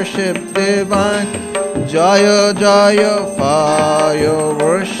your worship divine. Jaya Jaya for your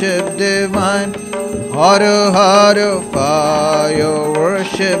worship divine. Haru Haru for your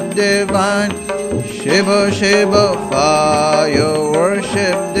worship divine. Shiva Shiva for your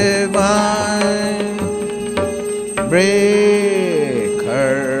worship divine.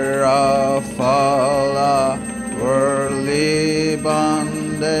 Breaker of all our worldly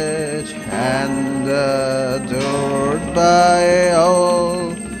bondage and adored by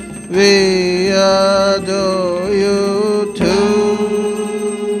all, we adore you too.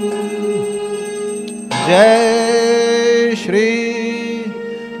 Jai Shri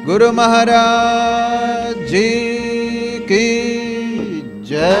Guru Maharaj Ji Ki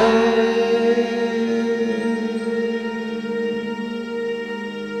Jai.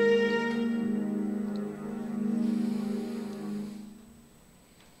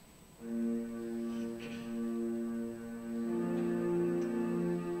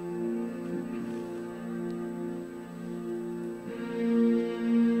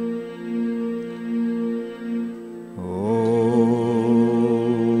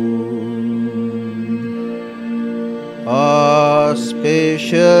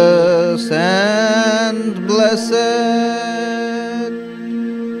 Auspicious and blessed,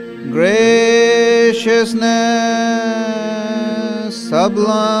 graciousness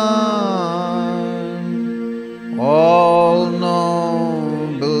sublime, all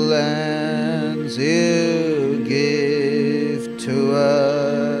noble ends you give to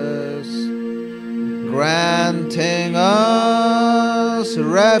us, granting us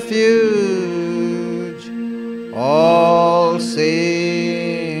refuge,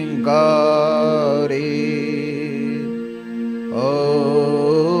 all-seeing God,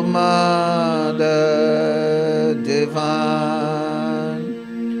 O Mother Divine,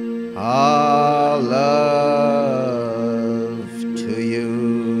 our love to you.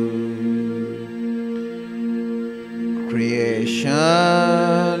 Creation,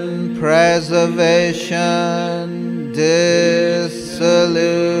 preservation, dissolution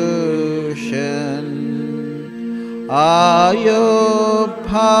are your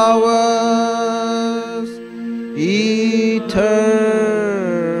powers, eternal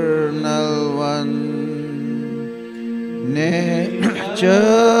one.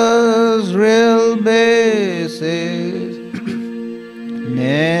 Nature's real basis,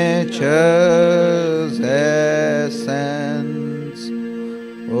 nature's essence,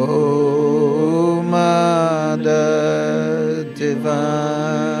 O Mother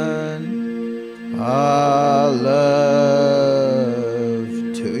Divine, our love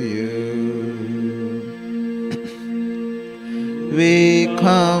to you. We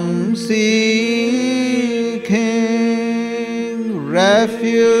come seeking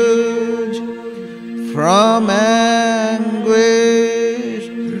refuge from anguish.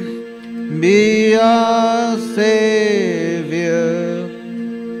 Be our Savior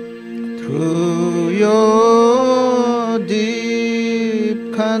through your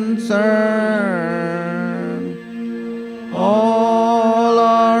deep concern. All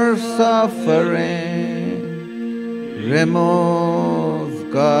our suffering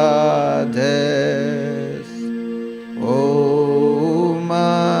remove, Goddess, O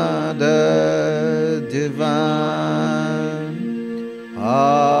Mother Divine,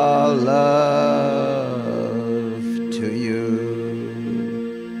 our love to you.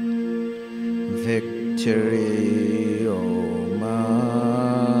 Victory, O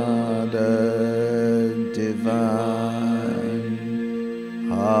Mother Divine,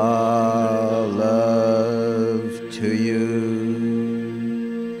 our love to you.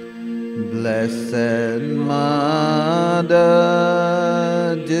 Blessed Mother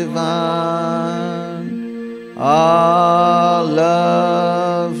Divine, our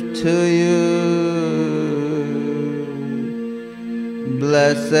love to you.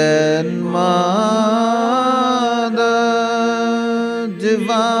 Blessed Mother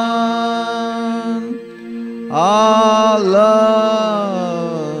Divine, our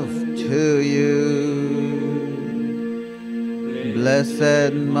love to you.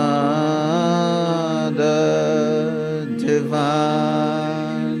 Blessed Mother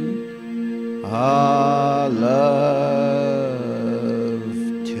Divine, our love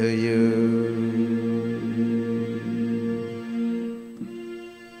to you.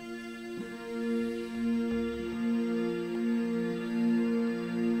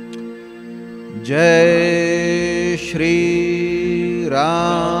 Jai Shri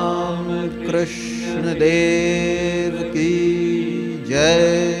Ram Krishna Dev Ki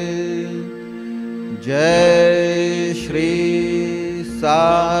Jai. Jai Shri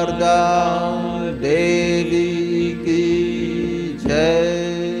Sarda Devi Ki Jai.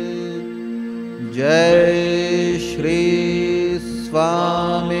 Jai Shri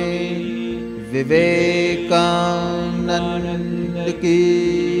Swami Vivekananda Ki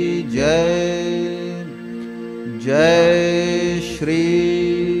Jai. Jai Shri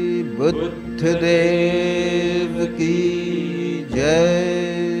Buddha Dev Ki Jai.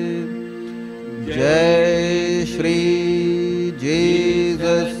 Jai